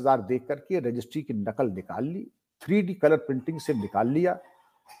में 10,000 दे करके रजिस्ट्री की नकल निकाल ली, 3D कलर प्रिंटिंग से निकाल लिया।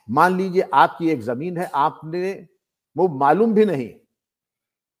 मान लीजिए आपकी एक जमीन है, आपने वो मालूम भी नहीं,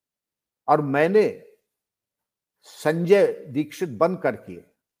 और मैंने संजय दीक्षित बन करके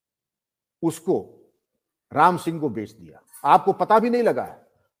उसको राम सिंह को बेच दिया, आपको पता भी नहीं लगा है।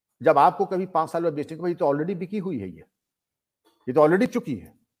 जब आपको कभी 5 साल बाद बेचने के बाद, तो ऑलरेडी बिकी हुई है, ये तो ऑलरेडी चुकी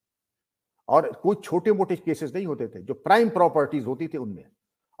है। और कोई छोटे मोटे केसेस नहीं होते थे, जो प्राइम प्रॉपर्टीज होती थी उनमें।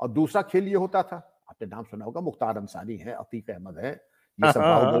 और दूसरा खेल ये होता था, आपने नाम सुना होगा, मुख्तार अंसारी है, अतीक अहमद है, ये हाँ सब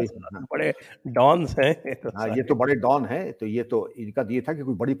हाँ हाँ, बाहुबली। बड़े डॉन्स हैं ये तो हाँ, ये तो सारे। बड़े डॉन हैं। तो ये तो इनका ये था कि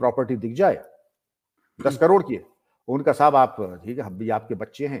कोई बड़ी प्रॉपर्टी दिख जाए 10 करोड़ की, उनका साहब आप ठीक है, हम भी आपके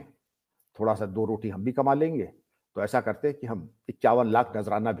बच्चे हैं, थोड़ा सा 2 रोटी हम भी कमा लेंगे, तो ऐसा करते हैं कि हम 51 लाख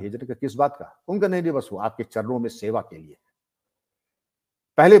नजराना भेज रहे, किस बात का। उनका नहीं, बस वो आपके चरणों में सेवा के लिए।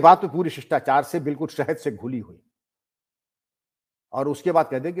 पहले बात तो पूरी शिष्टाचार से बिल्कुल शहद से घुली हुई, और उसके बाद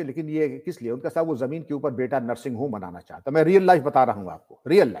कह देंगे लेकिन ये किस लिए। उनका साहब वो जमीन के ऊपर बेटा नर्सिंग होम बनाना चाहता। मैं रियल लाइफ बता रहा हूं आपको,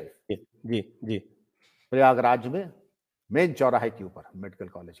 रियल लाइफ। जी जी। प्रयागराज में मेन चौराहे के ऊपर, मेडिकल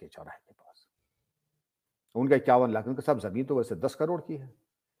कॉलेज के चौराहे के पास, उनका 51 लाख। उनका साहब जमीन तो वैसे 10 करोड़ की है।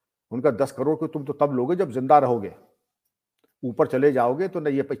 उनका 10 करोड़ को तुम तो तब लोगे जब जिंदा रहोगे, ऊपर चले जाओगे तो ना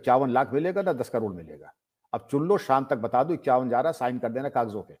ये 51 लाख मिलेगा ना 10 करोड़ मिलेगा। अब चुन लो, शाम तक बता दो 51 जा रहा, साइन कर देना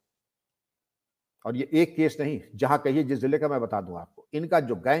कागजों पे। और ये एक केस नहीं, जहां कहिए जिस जिले का मैं बता दूं आपको। इनका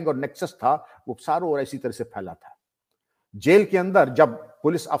जो गैंग और नेक्सस था वो सारों और इसी तरह से फैला था। जेल के अंदर जब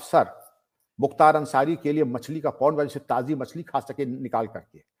पुलिस अफसर मुख्तार अंसारी के लिए मछली का पौंड, वजह से ताजी मछली खा सके निकाल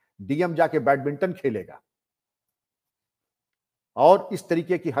करके, डीएम जाके बैडमिंटन खेलेगा और इस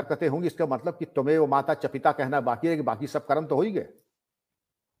तरीके की हरकतें होंगी, इसका मतलब कि तुम्हें वो माता चपिता कहना बाकी है, कि बाकी सब कर्म तो हो ही गए।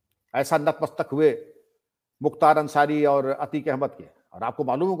 ऐसा नतमस्तक हुए मुख्तार अंसारी और अतीक अहमद के। और आपको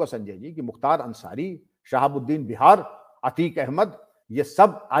मालूम होगा संजय जी कि मुख्तार अंसारी, शहाबुद्दीन बिहार, अतीक अहमद, ये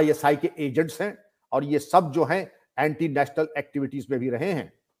सब आईएसआई के एजेंट्स हैं, और ये सब जो हैं एंटी नेशनल एक्टिविटीज में भी रहे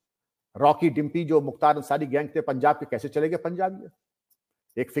हैं। रॉकी डिम्पी जो मुख्तार अंसारी गैंग थे पंजाब के, कैसे चले गए पंजाब में?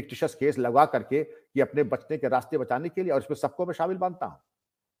 एक फिक्टिशियस केस लगा करके कि अपने बचने के रास्ते बचाने के लिए, और इसमें सबको मैं शामिल मानता हूं।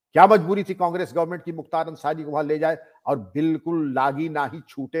 क्या मजबूरी थी कांग्रेस गवर्नमेंट की मुख्तार अंसारी को वहां ले जाए? और बिल्कुल लागी ना ही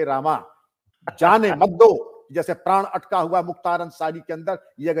छूटे रामा, जाने मत दो, जैसे प्राण अटका हुआ मुख्तार अंसारी के अंदर,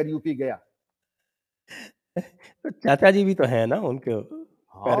 ये अगर यूपी गया। तो चाचा जी भी तो है ना उनके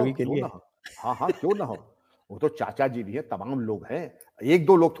हाँ पैरवी के क्यों लिए। ना हो, हाँ हाँ क्यों ना हो, वो तो चाचा जी भी है, तमाम लोग हैं, एक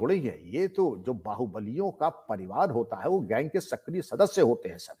दो लोग थोड़े ही हैं। ये तो जो बाहुबलियों का परिवार होता है वो गैंग के सक्रिय सदस्य होते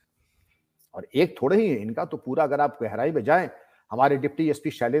हैं सब, और एक थोड़े ही है इनका तो पूरा। अगर आप गहराई में जाएं, हमारे डिप्टी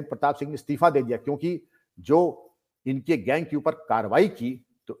एसपी शैलेंद्र प्रताप सिंह ने इस्तीफा दे दिया, क्योंकि जो इनके गैंग के ऊपर कार्रवाई की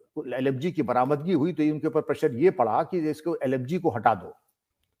तो एलएमजी की बरामदगी हुई, तो इनके ऊपर प्रेशर ये पड़ा कि इसको एलएमजी को हटा दो,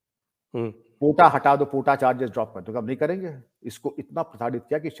 पोटा हटा दो, पोटा चार्जेस ड्रॉप कर दो। अब नहीं करेंगे। इसको इतना प्रताड़ित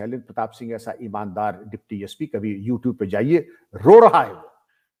किया कि शैलेंद्र प्रताप सिंह ऐसा ईमानदार डिप्टी एसपी, कभी यूट्यूब पे जाइए, रो रहा है वो।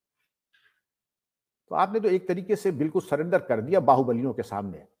 तो आपने तो एक तरीके से बिल्कुल सरेंडर कर दिया बाहुबलियों के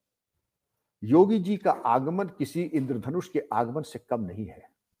सामने। योगी जी का आगमन किसी इंद्रधनुष के आगमन से कम नहीं है।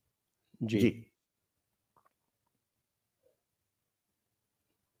 जी जी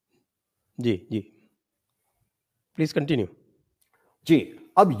जी जी, प्लीज कंटिन्यू। जी।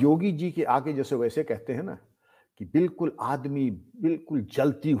 अब योगी जी के आगे जैसे वैसे कहते हैं ना कि बिल्कुल आदमी बिल्कुल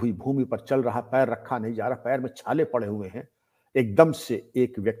जलती हुई भूमि पर चल रहा, पैर रखा नहीं जा रहा, पैर में छाले पड़े हुए हैं। एकदम से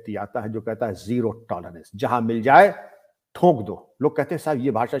एक व्यक्ति आता है जो कहता है जीरो टॉलरेंस, जहां मिल जाए ठोक दो। लोग कहते हैं साहब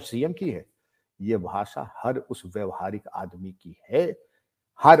ये भाषा सीएम की है। ये भाषा हर उस व्यवहारिक आदमी की है,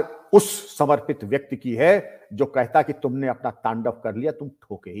 हर उस समर्पित व्यक्ति की है जो कहता कि तुमने अपना तांडव कर लिया, तुम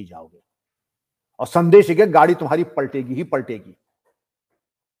ठोके ही जाओगे, और संदेश ये गाड़ी तुम्हारी पलटेगी ही पलटेगी।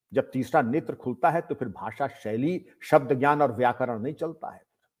 जब तीसरा नेत्र खुलता है तो फिर भाषा शैली, शब्द ज्ञान और व्याकरण नहीं चलता है।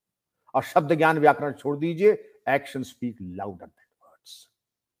 और शब्द ज्ञान व्याकरण छोड़ दीजिए, action speak louder than words.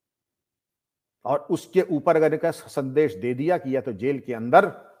 और उसके ऊपर अगर एक संदेश दे दिया कि या तो जेल के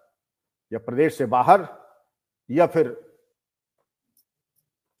अंदर या प्रदेश से बाहर या फिर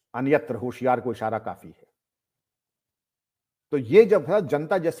अन्यत्र, होशियार को इशारा काफी है। तो ये जब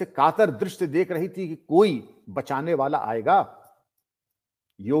जनता जैसे कातर दृष्टि देख रही थी कि कोई बचाने वाला आएगा,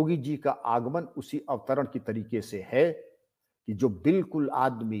 योगी जी का आगमन उसी अवतरण की तरीके से है कि जो बिल्कुल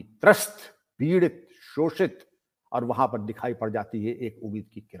आदमी त्रस्त, पीड़ित, शोषित, और वहां पर दिखाई पड़ जाती है एक उम्मीद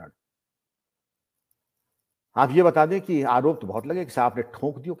की किरण। आप ये बता दें कि आरोप तो बहुत लगे कि साहब ने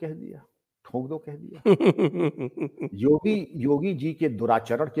ठोक दियो कह दिया, ठोक दो कह दिया। योगी जी के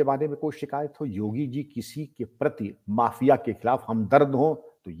दुराचरण के बारे में कोई शिकायत हो, योगी जी किसी के प्रति माफिया के खिलाफ हमदर्द हो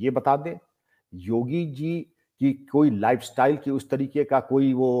तो ये बता दें। योगी जी की कोई लाइफस्टाइल की उस तरीके का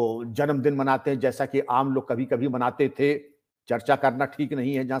कोई वो जन्मदिन मनाते हैं जैसा कि आम लोग कभी कभी मनाते थे, चर्चा करना ठीक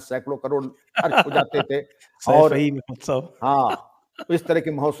नहीं है, जहां सैकड़ों करोड़ खर्च हो जाते थे। और सैफई महोत्सव। हाँ, इस तरह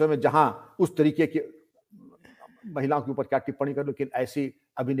के महोत्सव में जहां उस तरीके के महिलाओं के ऊपर क्या टिप्पणी कर, लेकिन ऐसी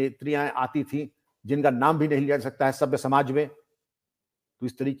अभिनेत्रियां आती थी जिनका नाम भी नहीं लिया जा सकता है सभ्य समाज में, तो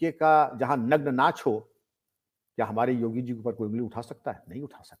इस तरीके का जहां नग्न नाच हो, क्या हमारे योगी जी के ऊपर कोई उंगली उठा सकता है? नहीं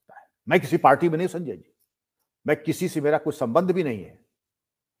उठा सकता है। मैं किसी पार्टी में नहीं संजय जी, मैं किसी से मेरा कोई संबंध भी नहीं है,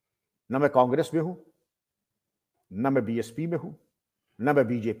 न मैं कांग्रेस में हूं, न मैं बीएसपी में हूं, न मैं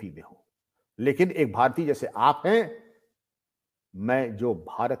बीजेपी में हूं, लेकिन एक भारतीय जैसे आप हैं, मैं जो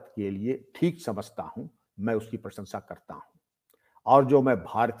भारत के लिए ठीक समझता हूं मैं उसकी प्रशंसा करता हूं, और जो मैं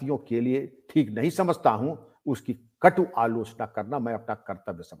भारतीयों के लिए ठीक नहीं समझता हूं उसकी कटु आलोचना करना मैं अपना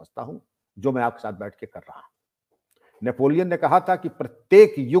कर्तव्य समझता हूं, जो मैं आपके साथ बैठ के कर रहा हूं। नेपोलियन ने कहा था कि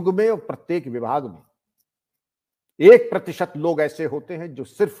प्रत्येक युग में और प्रत्येक विभाग में 1% लोग ऐसे होते हैं जो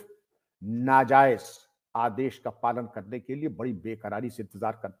सिर्फ नाजायज आदेश का पालन करने के लिए बड़ी बेकरारी से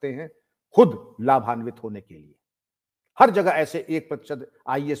इंतजार करते हैं, खुद लाभान्वित होने के लिए। हर जगह ऐसे 1%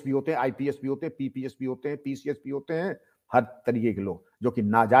 आईएएस भी होते हैं, आईपीएस भी होते हैं, पीपीएस भी होते हैं, पीसीएस भी होते हैं, हर तरीके के लोग जो कि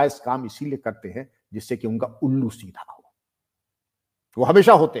नाजायज काम इसीलिए करते हैं जिससे कि उनका उल्लू सीधा हो, वो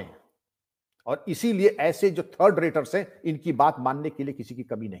हमेशा होते हैं। और इसीलिए ऐसे जो थर्ड रेटर्स हैं इनकी बात मानने के लिए किसी की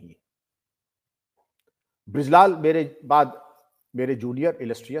कमी नहीं है। ब्रिजलाल मेरे बाद मेरे जूनियर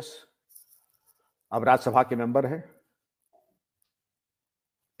इलस्ट्रियस, अब राज्यसभा के मेंबर हैं,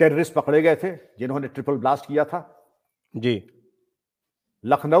 टेररिस्ट पकड़े गए थे जिन्होंने ट्रिपल ब्लास्ट किया था जी,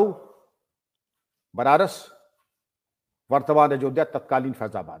 लखनऊ, बनारस, वर्तमान अयोध्या, तत्कालीन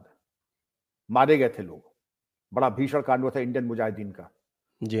फैजाबाद, मारे गए थे लोग। बड़ा भीषण कांड हुआ था इंडियन मुजाहिदीन का,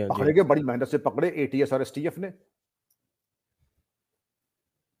 जी हाँ, जी पकड़े हाँ। गए, बड़ी मेहनत से पकड़े एटीएस और एसटीएफ ने।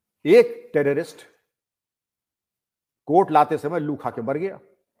 एक टेररिस्ट कोर्ट लाते समय लू खा के मर गया।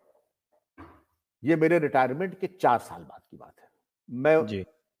 ये मेरे रिटायरमेंट के 4 साल बाद की बात है। मैं जी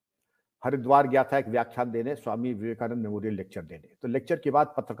हरिद्वार गया था एक व्याख्यान देने, स्वामी विवेकानंद मेमोरियल लेक्चर देने। तो लेक्चर के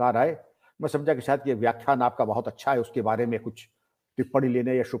बाद पत्रकार आए, मैं समझा कि शायद ये व्याख्यान आपका बहुत अच्छा है, उसके बारे में कुछ टिप्पणी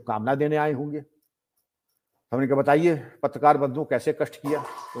लेने या शुभकामना देने आए होंगे। तो हमने कहा बताइए पत्रकार बंधुओं कैसे कष्ट किया।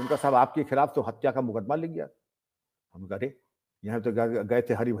 तो उनका साहब आपके खिलाफ तो हत्या का मुकदमा लिख गया। हम कह रहे यहाँ तो गए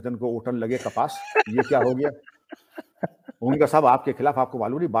थे हरिभजन को ओटन लगे कपास, ये क्या हो गया। उनका साहब आपके खिलाफ, आपको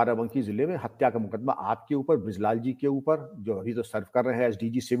मालूम नहीं, बाराबंकी जिले में हत्या का मुकदमा आपके ऊपर, ब्रिजलाल जी के ऊपर, जो अभी तो सर्व कर रहे हैं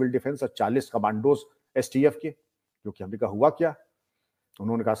एसडीजी सिविल डिफेंस, और 40 कमांडोज एसटीएफ के। क्योंकि हमने कहा हुआ क्या।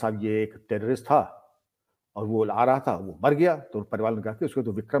 उन्होंने कहा साहब ये एक टेररिस्ट था और वो आ रहा था, वो मर गया। तो परिवार ने कहा कि उसको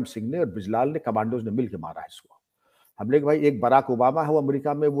तो विक्रम सिंह ने और ब्रिजलाल ने, कमांडोज ने मिलकर मारा है इसको। हमने कहा भाई एक बराक ओबामा है, वो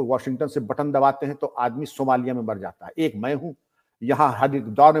अमेरिका में, वो वॉशिंगटन से बटन दबाते हैं तो आदमी सोमालिया में मर जाता है। एक मैं हूं यहाँ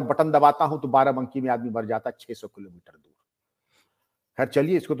हरिद्वार में बटन दबाता हूं तो बाराबंकी में आदमी मर जाता है 600 किलोमीटर दूर। खैर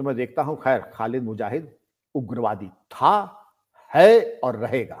चलिए इसको तो मैं देखता हूं। खैर खालिद मुजाहिद उग्रवादी था, है और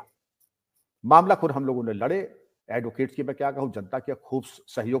रहेगा। मामला खुद हम लोगों ने लड़े। एडवोकेट की मैं क्या कहूं, जनता का खूब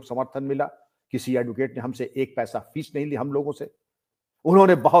सहयोग समर्थन मिला। किसी एडवोकेट ने हमसे एक पैसा फीस नहीं ली हम लोगों से।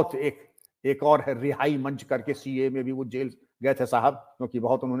 उन्होंने बहुत एक और है रिहाई मंच करके, सीए में भी वो जेल गए थे साहब, क्योंकि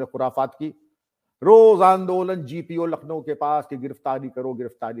बहुत उन्होंने खुराफात की। रोज आंदोलन जीपीओ लखनऊ के पास कि गिरफ्तारी करो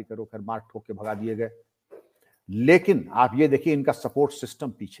गिरफ्तारी करो। खैर मार ठोक के भगा दिए गए। लेकिन आप ये देखिए इनका सपोर्ट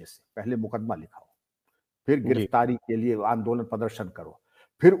सिस्टम पीछे से, पहले मुकदमा लिखाओ, फिर जी। गिरफ्तारी के लिए आंदोलन प्रदर्शन करो,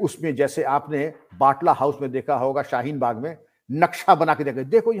 फिर उसमें जैसे आपने बाटला हाउस में देखा होगा, शाहीन बाग में नक्शा बना के देखा,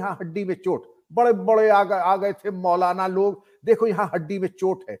 देखो यहाँ हड्डी में चोट, बड़े बड़े आ गए थे मौलाना लोग, देखो यहाँ हड्डी में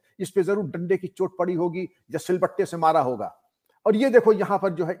चोट है, इस पे जरूर डंडे की चोट पड़ी होगी या सिलबट्टे से मारा होगा, और ये देखो यहाँ पर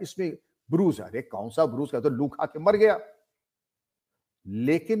जो है इसमें ब्रूज है। अरे कौन सा ब्रूज का, तो लू खा के मर गया।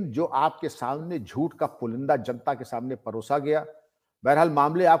 लेकिन जो आपके सामने झूठ का पुलिंदा जनता के सामने परोसा गया। बहरहाल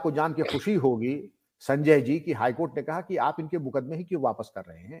मामले आपको जान के खुशी होगी संजय जी की हाईकोर्ट ने कहा कि आप इनके मुकदमे ही क्यों वापस कर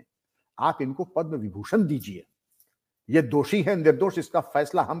रहे हैं, आप इनको पद्म विभूषण दीजिए। ये दोषी है निर्दोष इसका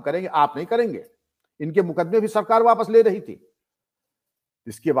फैसला हम करेंगे, आप नहीं करेंगे। इनके मुकदमे भी सरकार वापस ले रही थी।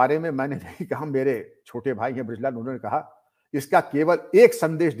 इसके बारे में मैंने नहीं कहा, मेरे छोटे भाई हैं ब्रिजलाल, उन्होंने कहा इसका केवल एक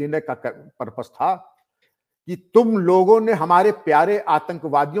संदेश देने का पर्पस था कि तुम लोगों ने हमारे प्यारे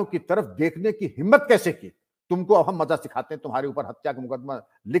आतंकवादियों की तरफ देखने की हिम्मत कैसे की। तुमको अब हम मजा सिखाते हैं, तुम्हारे ऊपर हत्या का मुकदमा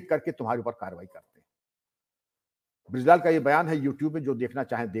लिख करके तुम्हारे ऊपर कार्रवाई करते हैं। ब्रिजलाल का ये बयान है, यूट्यूब में जो देखना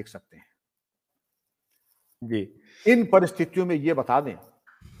चाहें देख सकते हैं। जी। इन परिस्थितियों में ये बता दें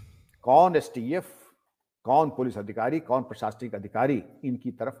कौन एसटीएफ, कौन पुलिस अधिकारी, कौन प्रशासनिक अधिकारी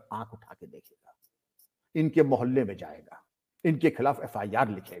इनकी तरफ आंख उठा के देखेगा, इनके मोहल्ले में जाएगा, इनके खिलाफ एफआईआर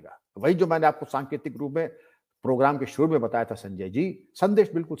लिखेगा। वही जो मैंने आपको सांकेतिक रूप में प्रोग्राम के शुरू में बताया था संजय जी,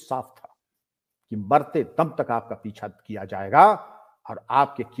 संदेश बिल्कुल साफ था कि मरते दम तक आपका पीछा किया जाएगा और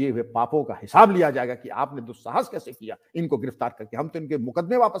आपके किए हुए पापों का हिसाब लिया जाएगा कि आपने दुस्साहस कैसे किया इनको गिरफ्तार करके। हम तो इनके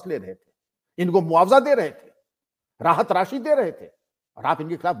मुकदमे वापस ले रहे थे, इनको मुआवजा दे रहे थे, राहत राशि दे रहे थे, और आप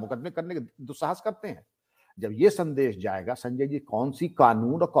इनके खिलाफ मुकदमे करने के दुस्साहस करते हैं। जब ये संदेश जाएगा संजय जी, कौन सी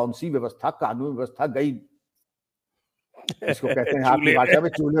कानून और कौन सी व्यवस्था, कानून व्यवस्था गई, इसको कहते हैं आपकी चूल्हे में। भाषा में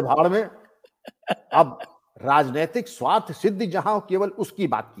चूल्हे भाड़ में। अब राजनीतिक स्वार्थ सिद्धि जहां हो, केवल उसकी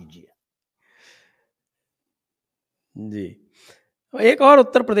बात कीजिए। जी। एक और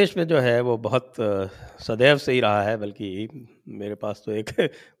उत्तर प्रदेश में जो है वो बहुत सदैव से ही रहा है, बल्कि मेरे पास तो एक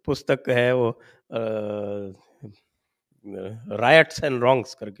पुस्तक है, वो राइट्स एंड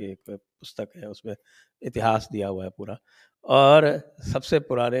रॉन्ग्स करके एक पुस्तक है, उसमें इतिहास दिया हुआ है पूरा। और सबसे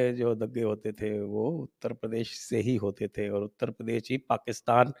पुराने जो दंगे होते थे वो उत्तर प्रदेश से ही होते थे, और उत्तर प्रदेश ही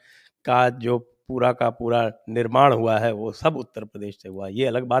पाकिस्तान का जो पूरा का पूरा निर्माण हुआ है वो सब उत्तर प्रदेश से हुआ। ये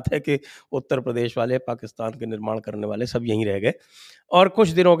अलग बात है कि उत्तर प्रदेश वाले, पाकिस्तान के निर्माण करने वाले सब यहीं रह गए, और कुछ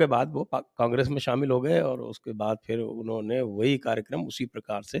दिनों के बाद वो कांग्रेस में शामिल हो गए, और उसके बाद फिर उन्होंने वही कार्यक्रम उसी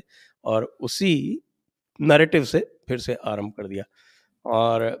प्रकार से और उसी नैरेटिव से फिर से आरंभ कर दिया।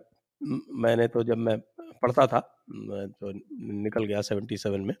 और मैंने तो जब मैं पढ़ता था, मैं तो निकल गया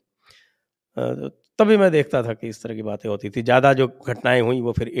 77 में, तभी मैं देखता था कि इस तरह की बातें होती थी। ज़्यादा जो घटनाएं हुई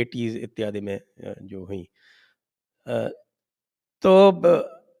वो फिर 80s इत्यादि में जो हुई। तो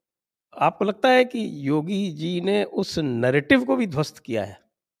आपको लगता है कि योगी जी ने उस नैरेटिव को भी ध्वस्त किया है?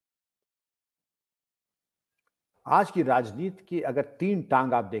 आज की राजनीति की अगर 3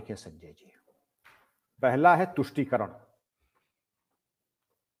 टांग आप देखें संजय जी, पहला है तुष्टीकरण,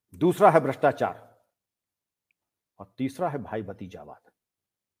 दूसरा है भ्रष्टाचार, और तीसरा है भाई भतीजावाद।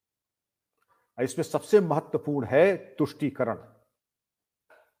 इसमें सबसे महत्वपूर्ण है तुष्टीकरण।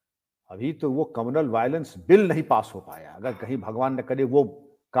 अभी तो वो कम्युनल वायलेंस बिल नहीं पास हो पाया। अगर कहीं भगवान न करे वो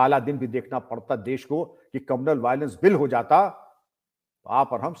काला दिन भी देखना पड़ता देश को कि कम्युनल वायलेंस बिल हो जाता, तो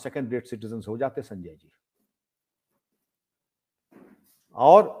आप और हम सेकंड रेट सिटीजन हो जाते संजय जी।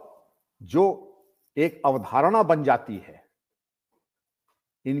 और जो एक अवधारणा बन जाती है,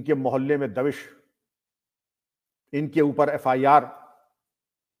 इनके मोहल्ले में दबिश, इनके ऊपर एफआईआर,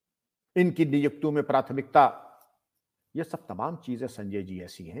 इनकी नियुक्तियों में प्राथमिकता, ये सब तमाम चीजें संजय जी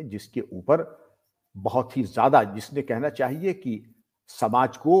ऐसी हैं जिसके ऊपर बहुत ही ज्यादा, जिसने कहना चाहिए कि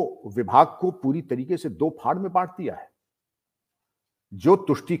समाज को, विभाग को पूरी तरीके से दो फाड़ में बांट दिया है। जो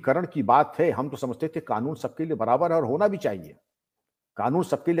तुष्टीकरण की बात है, हम तो समझते थे कानून सबके लिए बराबर है और होना भी चाहिए। कानून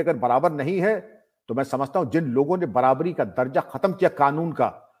सबके लिए अगर बराबर नहीं है तो मैं समझता हूं जिन लोगों ने बराबरी का दर्जा खत्म किया कानून का,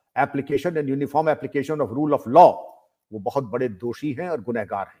 application and uniform application of rule of law, वो बहुत बड़े दोषी हैं और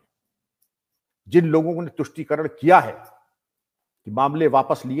गुनहगार हैं। जिन लोगों ने तुष्टीकरण किया है, कि मामले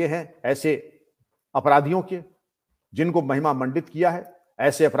वापस लिए हैं ऐसे अपराधियों के, जिनको महिमा मंडित किया है,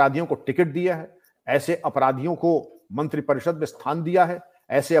 ऐसे अपराधियों को टिकट दिया है, ऐसे अपराधियों को मंत्रिपरिषद में स्थान दिया है,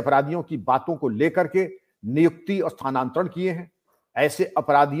 ऐसे अपराधियों की बातों को लेकर के नियुक्ति और स्थानांतरण किए हैं, ऐसे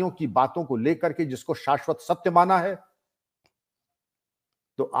अपराधियों की बातों को लेकर के जिसको शाश्वत सत्य माना है,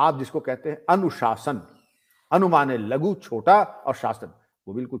 तो आप जिसको कहते हैं अनुशासन, अनुमाने लघु छोटा और शासन,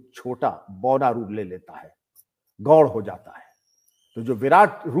 वो बिल्कुल छोटा बौना रूप ले लेता है, गौड़ हो जाता है। तो जो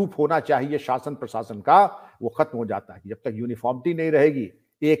विराट रूप होना चाहिए शासन प्रशासन का, वो खत्म हो जाता है। जब तक यूनिफॉर्मिटी नहीं रहेगी,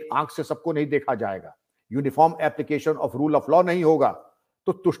 एक आंख से सबको नहीं देखा जाएगा, uniform application of rule of law नहीं होगा,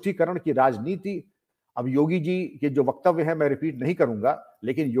 तो तुष्टीकरण की राजनीति। अब योगी जी के जो वक्तव्य है मैं रिपीट नहीं करूंगा,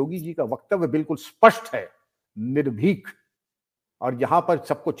 लेकिन योगी जी का वक्तव्य बिल्कुल स्पष्ट है, निर्भीक। और यहां पर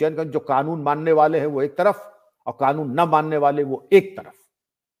सबको चयन कर, जो कानून मानने वाले हैं वो एक तरफ और कानून न मानने वाले वो एक तरफ।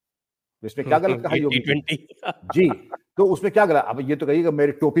 इसमें क्या गलत कहा योगी जी? जी, तो उसमें क्या गलत? अब ये तो कहिएगा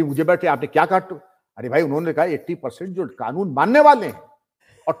मेरी टोपी मुझे बैठे, आपने क्या कहा? अरे भाई, उन्होंने कहा 80% जो कानून मानने वाले हैं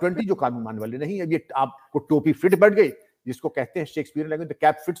और 20 जो कानून मानने वाले नहीं है। अब ये आपको टोपी फिट बैठ गई, जिसको कहते हैं Shakespeare language the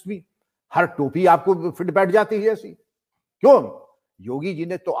cap fits me. हर टोपी आपको फिट बैठ जाती है ऐसी क्यों? योगी जी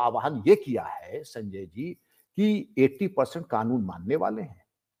ने तो आह्वान ये किया है संजय जी कि 80% कानून मानने वाले हैं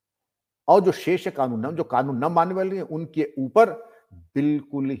और जो शेष कानून, जो कानून न मानने वाले हैं, उनके ऊपर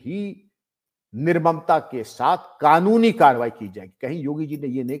बिल्कुल ही निर्ममता के साथ कानूनी कार्रवाई की जाएगी। कहीं योगी जी ने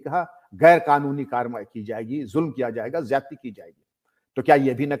यह नहीं कहा गैर कानूनी कार्रवाई की जाएगी, जुल्म किया जाएगा, ज्यादती की जाएगी। तो क्या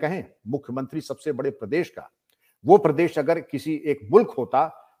यह भी न कहें मुख्यमंत्री सबसे बड़े प्रदेश का, वो प्रदेश अगर किसी एक मुल्क होता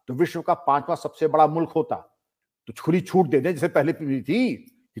तो विश्व का 5वां सबसे बड़ा मुल्क होता, तो खुली छूट दे दें जैसे पहले थी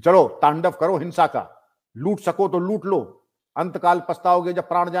कि चलो तांडव करो हिंसा का, लूट सको तो लूट लो, अंतकाल पछताओगे जब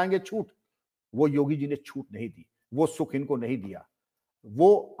प्राण जाएंगे छूट। वो योगी जी ने छूट नहीं दी, वो सुख इनको नहीं दिया।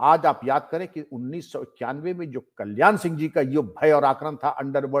 वो आज आप याद करें कि 1991 में जो कल्याण सिंह जी का यो भय और आक्रमण था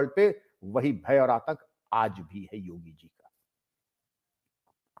अंडरवर्ल्ड पे, वही भय और आतंक आज भी है योगी जी का।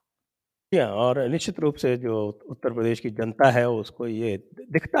 और निश्चित रूप से जो उत्तर प्रदेश की जनता है उसको ये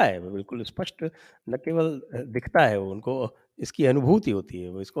दिखता है, बिल्कुल स्पष्ट, न केवल दिखता है, उनको इसकी अनुभूति होती है,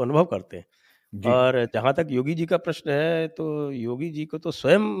 वो इसको अनुभव करते हैं। जी, और जहाँ तक योगी जी का प्रश्न है, तो योगी जी को तो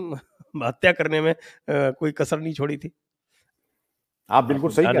स्वयं हत्या करने में कोई कसर नहीं छोड़ी थी। आप आप बिल्कुल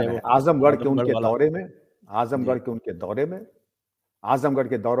लोग सही जान कह रहे रहे हैं हैं। वो आजमगढ़ के आजमगढ़ उनके वाला। दौरे में, जी। आजमगढ़ के उनके दौरे में, आजमगढ़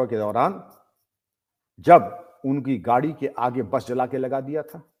के दौरे के दौरान जब उनकी गाड़ी के आगे बस जला के लगा दिया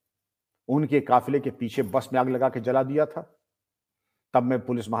था, उनके काफिले के पीछे बस में आग लगा के जला दिया था, तब मैं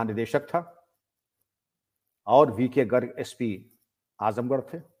पुलिस महानिदेशक था और वीके गर्ग एसपी आजमगढ़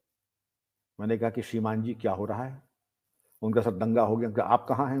थे। मैंने कहा कि श्रीमान जी क्या हो रहा है? उनका सब दंगा हो गया। उनका आप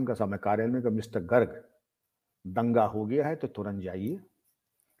कहाँ हैं? उनका सब मैं कार्यालय में। मिस्टर गर्ग, दंगा हो गया है तो तुरंत जाइए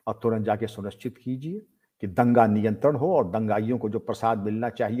और तुरंत जाके सुनिश्चित कीजिए कि दंगा नियंत्रण हो और दंगाइयों को जो प्रसाद मिलना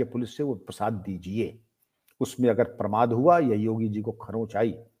चाहिए पुलिस से वो प्रसाद दीजिए। उसमें अगर प्रमाद हुआ या योगी जी को खरोंच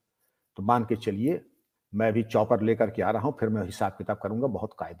आई तो मान के चलिए मैं भी चॉपर लेकर के आ रहा हूं, फिर मैं हिसाब किताब करूंगा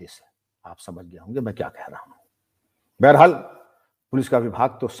बहुत कायदे से। आप समझ गए होंगे मैं क्या कह रहा हूं। बहरहाल पुलिस का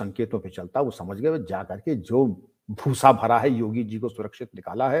विभाग तो संकेतों पे चलता, वो समझ गए, जा करके जो भूसा भरा है योगी जी को सुरक्षित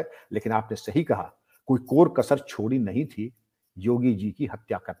निकाला है। लेकिन आपने सही कहा, कोई कोर कसर छोड़ी नहीं थी योगी जी की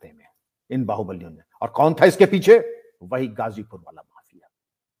हत्या करने में इन बाहुबलियों ने। और कौन था इसके पीछे? वही गाजीपुर वाला माफिया,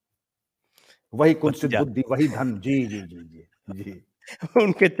 वही कुत्सित भतीजा। बुद्धि, वही धन। जी जी जी जी जी।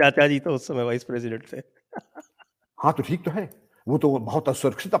 उनके चाचा जी तो उस समय वाइस प्रेसिडेंट थे। हाँ तो ठीक तो है, वो तो बहुत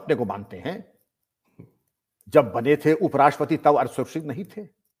असुरक्षित अपने को मानते हैं। जब बने थे उपराष्ट्रपति तब असुरक्षित नहीं थे,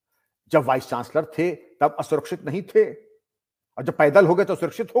 जब वाइस चांसलर थे तब असुरक्षित नहीं थे, और जब पैदल हो गए तो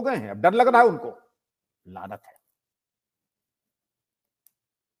सुरक्षित हो गए हैं। अब डर लग रहा है उनको। लानत है।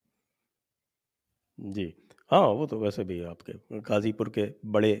 जी। हाँ, वो तो वैसे भी आपके गाज़ीपुर के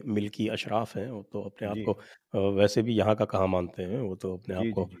बड़े मिल्की अशराफ हैं, वो तो अपने आप जी को वैसे भी यहाँ का कहाँ मानते हैं, वो तो अपने आप जी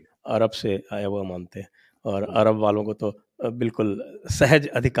जी को जी अरब से आया हुआ मानते हैं। और बिल्कुल। अरब वालों को तो बिल्कुल सहज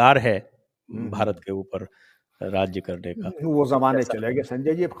अधिकार है भारत हम्म। के ऊपर। राज्य करने का। वो ज़माने ऐसा चले गए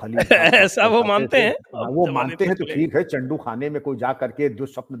संजय जी, अब खलील साहब ऐसा सपने वो खाते मानते थे। हैं, हाँ, अब वो ज़माने मानते तो हैं तो चले गए। ठीक है, चंडू खाने में कोई जा करके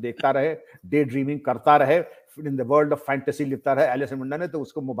दुःस्वप्न देखता रहे, डे ड्रीमिंग करता रहे, फिर in the world of fantasy लिखता रहे एलिस इन वंडरलैंड, तो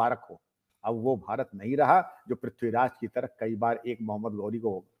उसको मुबारक हो। अब वो भारत नहीं रहा जो पृथ्वीराज की तरह कई बार एक मोहम्मद गौरी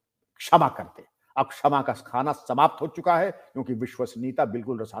को क्षमा करते। अब क्षमा का खाना समाप्त हो चुका है, क्योंकि विश्वसनीयता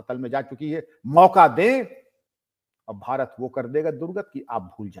बिल्कुल रसातल में जा चुकी है। मौका दें, अब भारत वो कर देगा दुर्गत कि आप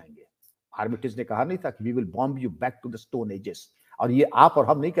भूल जाएंगे। आर्मिटिज ने कहा नहीं था कि we will bomb you back to the stone edges, और ये आप और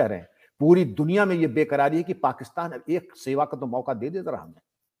हम नहीं कह रहे हैं, पूरी दुनिया में ये बेकरारी है कि पाकिस्तान अब एक सेवा का तो मौका दे दे, जरा हमें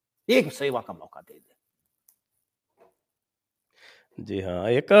एक सेवा का मौका दे दे। जी हाँ,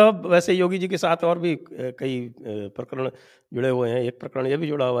 एक वैसे योगी जी के साथ और भी कई प्रकरण जुड़े हुए हैं। एक प्रकरण ये भी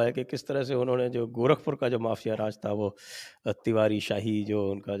जुड़ा हुआ है कि किस तरह से उन्होंने जो गोरखपुर का जो माफिया राज था, वो तिवारी शाही, जो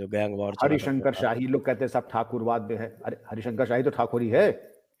उनका जो गैंग वॉर चला करता हरिशंकर था। शाही, लोग कहते हैं सब ठाकुरवाद में है। अरे हरिशंकर शाही तो ठाकुर ही है,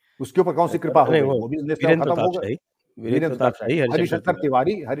 उसके ऊपर कौन सी कृपा हो नहीं, गई? वो वो भी देश में वीरेंद्र खत्म हो प्रताप गए। शाही, वीरेंद्र वीरेंद्र प्रताप प्रताप शाही, शाही, हरिशंकर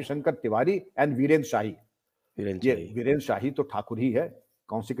तिवारी, हरिशंकर तिवारी एंड वीरेंद्र शाही। वीरेंद्र ये शाही। वीरेंद्र शाही तो ठाकुर ही है,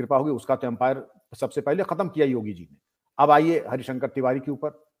 कौन सी कृपा होगी? उसका तो एम्पायर सबसे पहले खत्म किया योगी जी ने। अब आइए हरिशंकर तिवारी के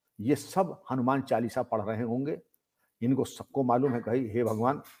ऊपर, ये सब हनुमान चालीसा पढ़ रहे होंगे, इनको सबको मालूम है कहीं, हे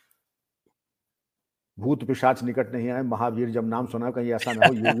भगवान भूत पिशाच निकट नहीं आए, महावीर जब नाम सुना, कहीं ऐसा ना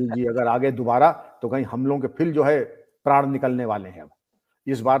हो योगी जी अगर आ गए दोबारा तो कहीं हम लोगों के फिर जो है प्राण निकलने वाले हैं। अब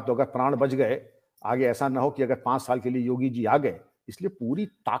इस बार तो अगर प्राण बच गए, आगे ऐसा ना हो कि अगर 5 साल के लिए योगी जी आ गए, इसलिए पूरी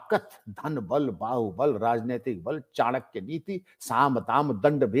ताकत, धन बल, बाहुबल, राजनीतिक बल, चाणक्य नीति, साम दाम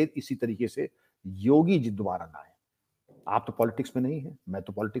दंड भेद, इसी तरीके से योगी जी दोबारा ना आए। आप तो पॉलिटिक्स में नहीं है, मैं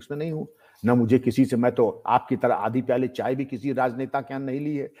तो पॉलिटिक्स में नहीं हूं, ना मुझे किसी से, मैं तो आपकी तरह आधी प्याले चाय भी किसी राजनेता के यहाँ नहीं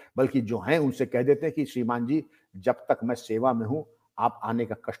ली है, बल्कि जो हैं उनसे कह देते हैं कि श्रीमान जी, जब तक मैं सेवा में हूं, आप आने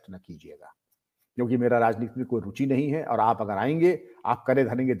का कष्ट न कीजिएगा, क्योंकि मेरा राजनीति में कोई रुचि नहीं है, और आप अगर आएंगे, आप करे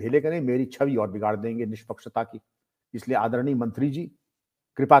धरेंगे धेले करें, मेरी छवि और बिगाड़ देंगे निष्पक्षता की। इसलिए आदरणीय मंत्री जी,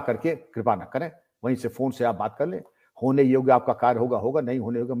 कृपा करके कृपा न करें, वहीं से फोन से आप बात कर लें, होने योग्य आपका कार्य होगा होगा, नहीं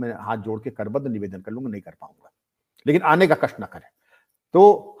होने योग्य मैं हाथ जोड़ के करबद्ध निवेदन कर लूंगा, नहीं कर पाऊंगा, लेकिन आने का कष्ट ना करें।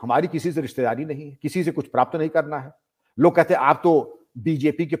 तो हमारी किसी से रिश्तेदारी नहीं है, किसी से कुछ प्राप्त नहीं करना है। लोग कहते हैं आप तो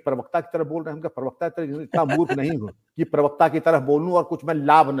बीजेपी के प्रवक्ता की तरह बोल रहे हैं, उनका प्रवक्ता की तरह इतना मूर्ख नहीं हूं कि प्रवक्ता की तरह बोलूं और कुछ मैं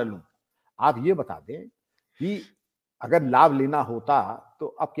लाभ न लूं। आप ये बता दें कि अगर लाभ लेना होता तो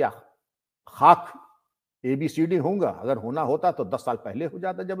अब क्या खाक एबीसीडी होऊंगा, अगर होना होता तो 10 साल पहले हो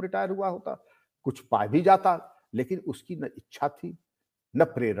जाता, जब रिटायर हुआ होता, कुछ पा भी जाता, लेकिन उसकी न इच्छा थी, न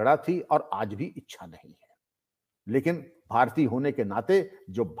प्रेरणा थी, और आज भी इच्छा नहीं है। लेकिन भारतीय होने के नाते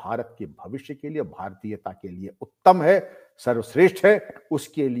जो भारत के भविष्य के लिए, भारतीयता के लिए उत्तम है, सर्वश्रेष्ठ है,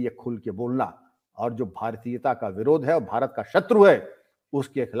 उसके लिए खुल के बोलना, और जो भारतीयता का विरोध है और भारत का शत्रु है,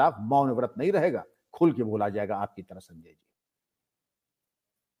 उसके खिलाफ मौन व्रत नहीं रहेगा, खुल के बोला जाएगा, आपकी तरह संजय जी।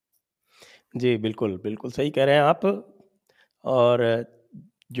 जी, बिल्कुल, बिल्कुल सही कह रहे हैं आप। और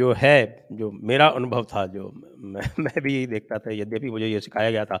जो है, जो मेरा अनुभव था, जो मैं भी यही देखता था, यद्यपि मुझे ये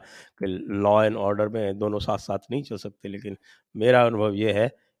सिखाया गया था कि लॉ एंड ऑर्डर में दोनों साथ-साथ नहीं चल सकते, लेकिन मेरा अनुभव ये है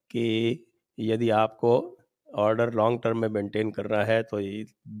कि यदि आपको ऑर्डर लॉन्ग टर्म में मेंटेन करना है, तो ये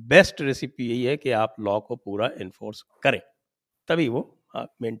बेस्ट रेसिपी यही है कि आप लॉ को पूरा एनफोर्स करें, तभी वो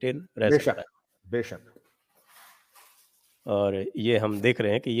मेंटेन रह सकता बेशक, है। बेशक, और ये हम देख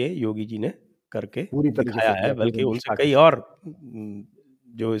रहे हैं कि ये योगी जी ने करके पूरी तरीके दिखाया से है, किया, पूरी बल्कि उनसे निष्ठा के कई साथ। और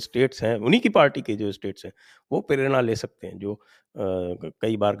जो स्टेट्स हैं, उन्हीं की पार्टी के जो स्टेट्स हैं, वो प्रेरणा ले सकते हैं, जो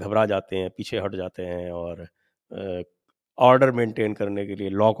कई बार घबरा जाते हैं, पीछे हट जाते हैं, और ऑर्डर मेंटेन करने के लिए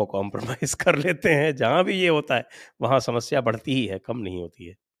लॉ को कॉम्प्रोमाइज़ कर लेते हैं। जहाँ भी ये होता है, वहाँ समस्या बढ़ती ही है, कम नहीं होती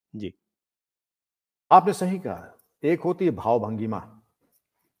है। जी। आपने सही कहा, एक होती है भाव भंगिमा,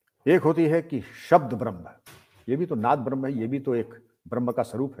 एक होती है कि शब्द ब्रह्म, ये भी तो नाद ब्रह्म है, ये भी तो एक ब्रह्म का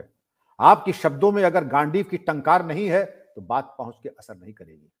स्वरूप है। आपके शब्दों में अगर गांडीव की टंकार नहीं है तो बात पहुंच के असर नहीं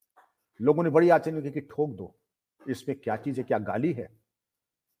करेगी। लोगों ने बड़ी आश्चर्य की कि ठोक दो, इसमें क्या चीज है, क्या गाली है?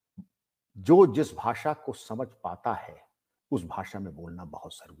 जो जिस भाषा को समझ पाता है, उस भाषा में बोलना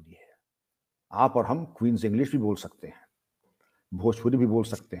बहुत जरूरी है। आप और हम क्वींस इंग्लिश भी बोल सकते हैं, भोजपुरी भी बोल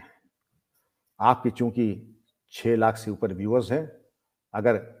सकते हैं। आपके चूंकि 6 लाख से ऊपर व्यूअर्स हैं,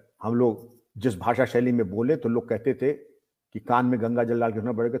 अगर हम लोग जिस भाषा शैली में बोले तो लोग कहते थे कि कान में गंगा जल डाल के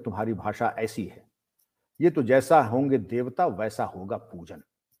सुनना पड़ेगा, तुम्हारी भाषा ऐसी है। ये तो जैसा होंगे देवता वैसा होगा पूजन,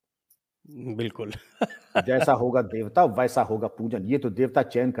 बिल्कुल। जैसा होगा देवता वैसा होगा पूजन। ये तो देवता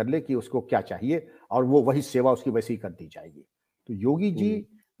चयन कर ले कि उसको क्या चाहिए, और वो वही सेवा उसकी वैसी ही कर दी जाएगी। तो योगी जी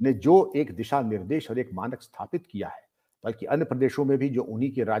हुँ, ने जो एक दिशा निर्देश और एक मानक स्थापित किया है, बल्कि अन्य प्रदेशों में भी जो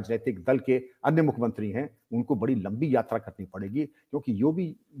उन्हीं के राजनीतिक दल के अन्य मुख्यमंत्री हैं, उनको बड़ी लंबी यात्रा करनी पड़ेगी, क्योंकि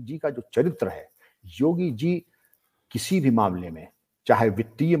योगी जी का जो चरित्र है, योगी जी किसी भी मामले में, चाहे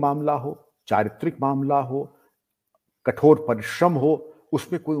वित्तीय मामला हो, चारित्रिक मामला हो, कठोर परिश्रम हो,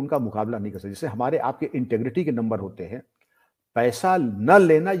 उसमें कोई उनका मुकाबला नहीं कर सकता। जैसे हमारे आपके इंटेग्रिटी के नंबर होते हैं, पैसा न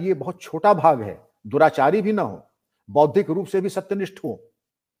लेना ये बहुत छोटा भाग है, दुराचारी भी ना हो, बौद्धिक रूप से भी सत्यनिष्ठ हो।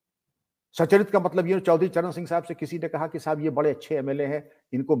 सचरित का मतलब ये चौधरी चरण सिंह साहब से किसी ने कहा कि साहब ये बड़े अच्छे एमएलए हैं,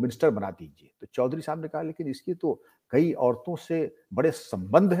 इनको मिनिस्टर बना दीजिए। तो चौधरी साहब ने कहा लेकिन इसकी तो कई औरतों से बड़े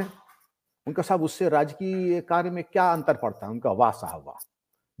संबंध हैं। उनका साहब उससे राजकीय कार्य में क्या अंतर पड़ता है? उनका वाह साहब वाह।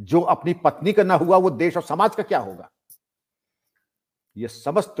 जो अपनी पत्नी का ना हुआ वो देश और समाज का क्या होगा? ये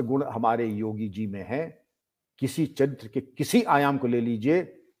समस्त गुण हमारे योगी जी में हैं। किसी चरित्र के किसी आयाम को ले लीजिए,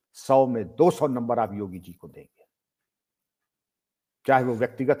 100 में 200 नंबर आप योगी जी को देंगे। चाहे वो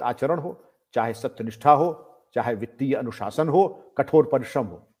व्यक्तिगत आचरण हो, चाहे सत्यनिष्ठा हो, चाहे वित्तीय अनुशासन हो, कठोर परिश्रम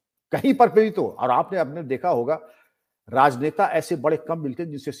हो, कहीं पर भी तो। और आपने देखा होगा, राजनेता ऐसे बड़े कम मिलते हैं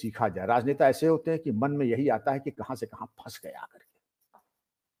जिनसे सीखा जाए। राजनेता ऐसे होते हैं कि मन में यही आता है कि कहां से कहां फंस गया करके।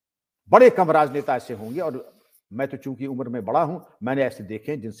 बड़े कम राजनेता ऐसे होंगे, और मैं तो चूंकि उम्र में बड़ा हूं, मैंने ऐसे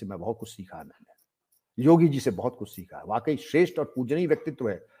देखे हैं जिनसे मैं बहुत कुछ सीखा। मैंने योगी जी से बहुत कुछ सीखा। वाकई श्रेष्ठ और पूजनीय व्यक्तित्व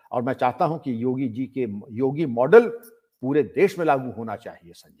है, और मैं चाहता हूं कि योगी जी के योगी मॉडल पूरे देश में लागू होना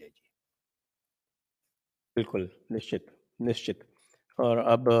चाहिए। संजय जी, बिल्कुल, निश्चित, निश्चित। और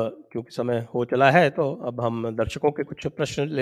अब क्योंकि समय हो चला है, तो अब हम दर्शकों के कुछ प्रश्न ले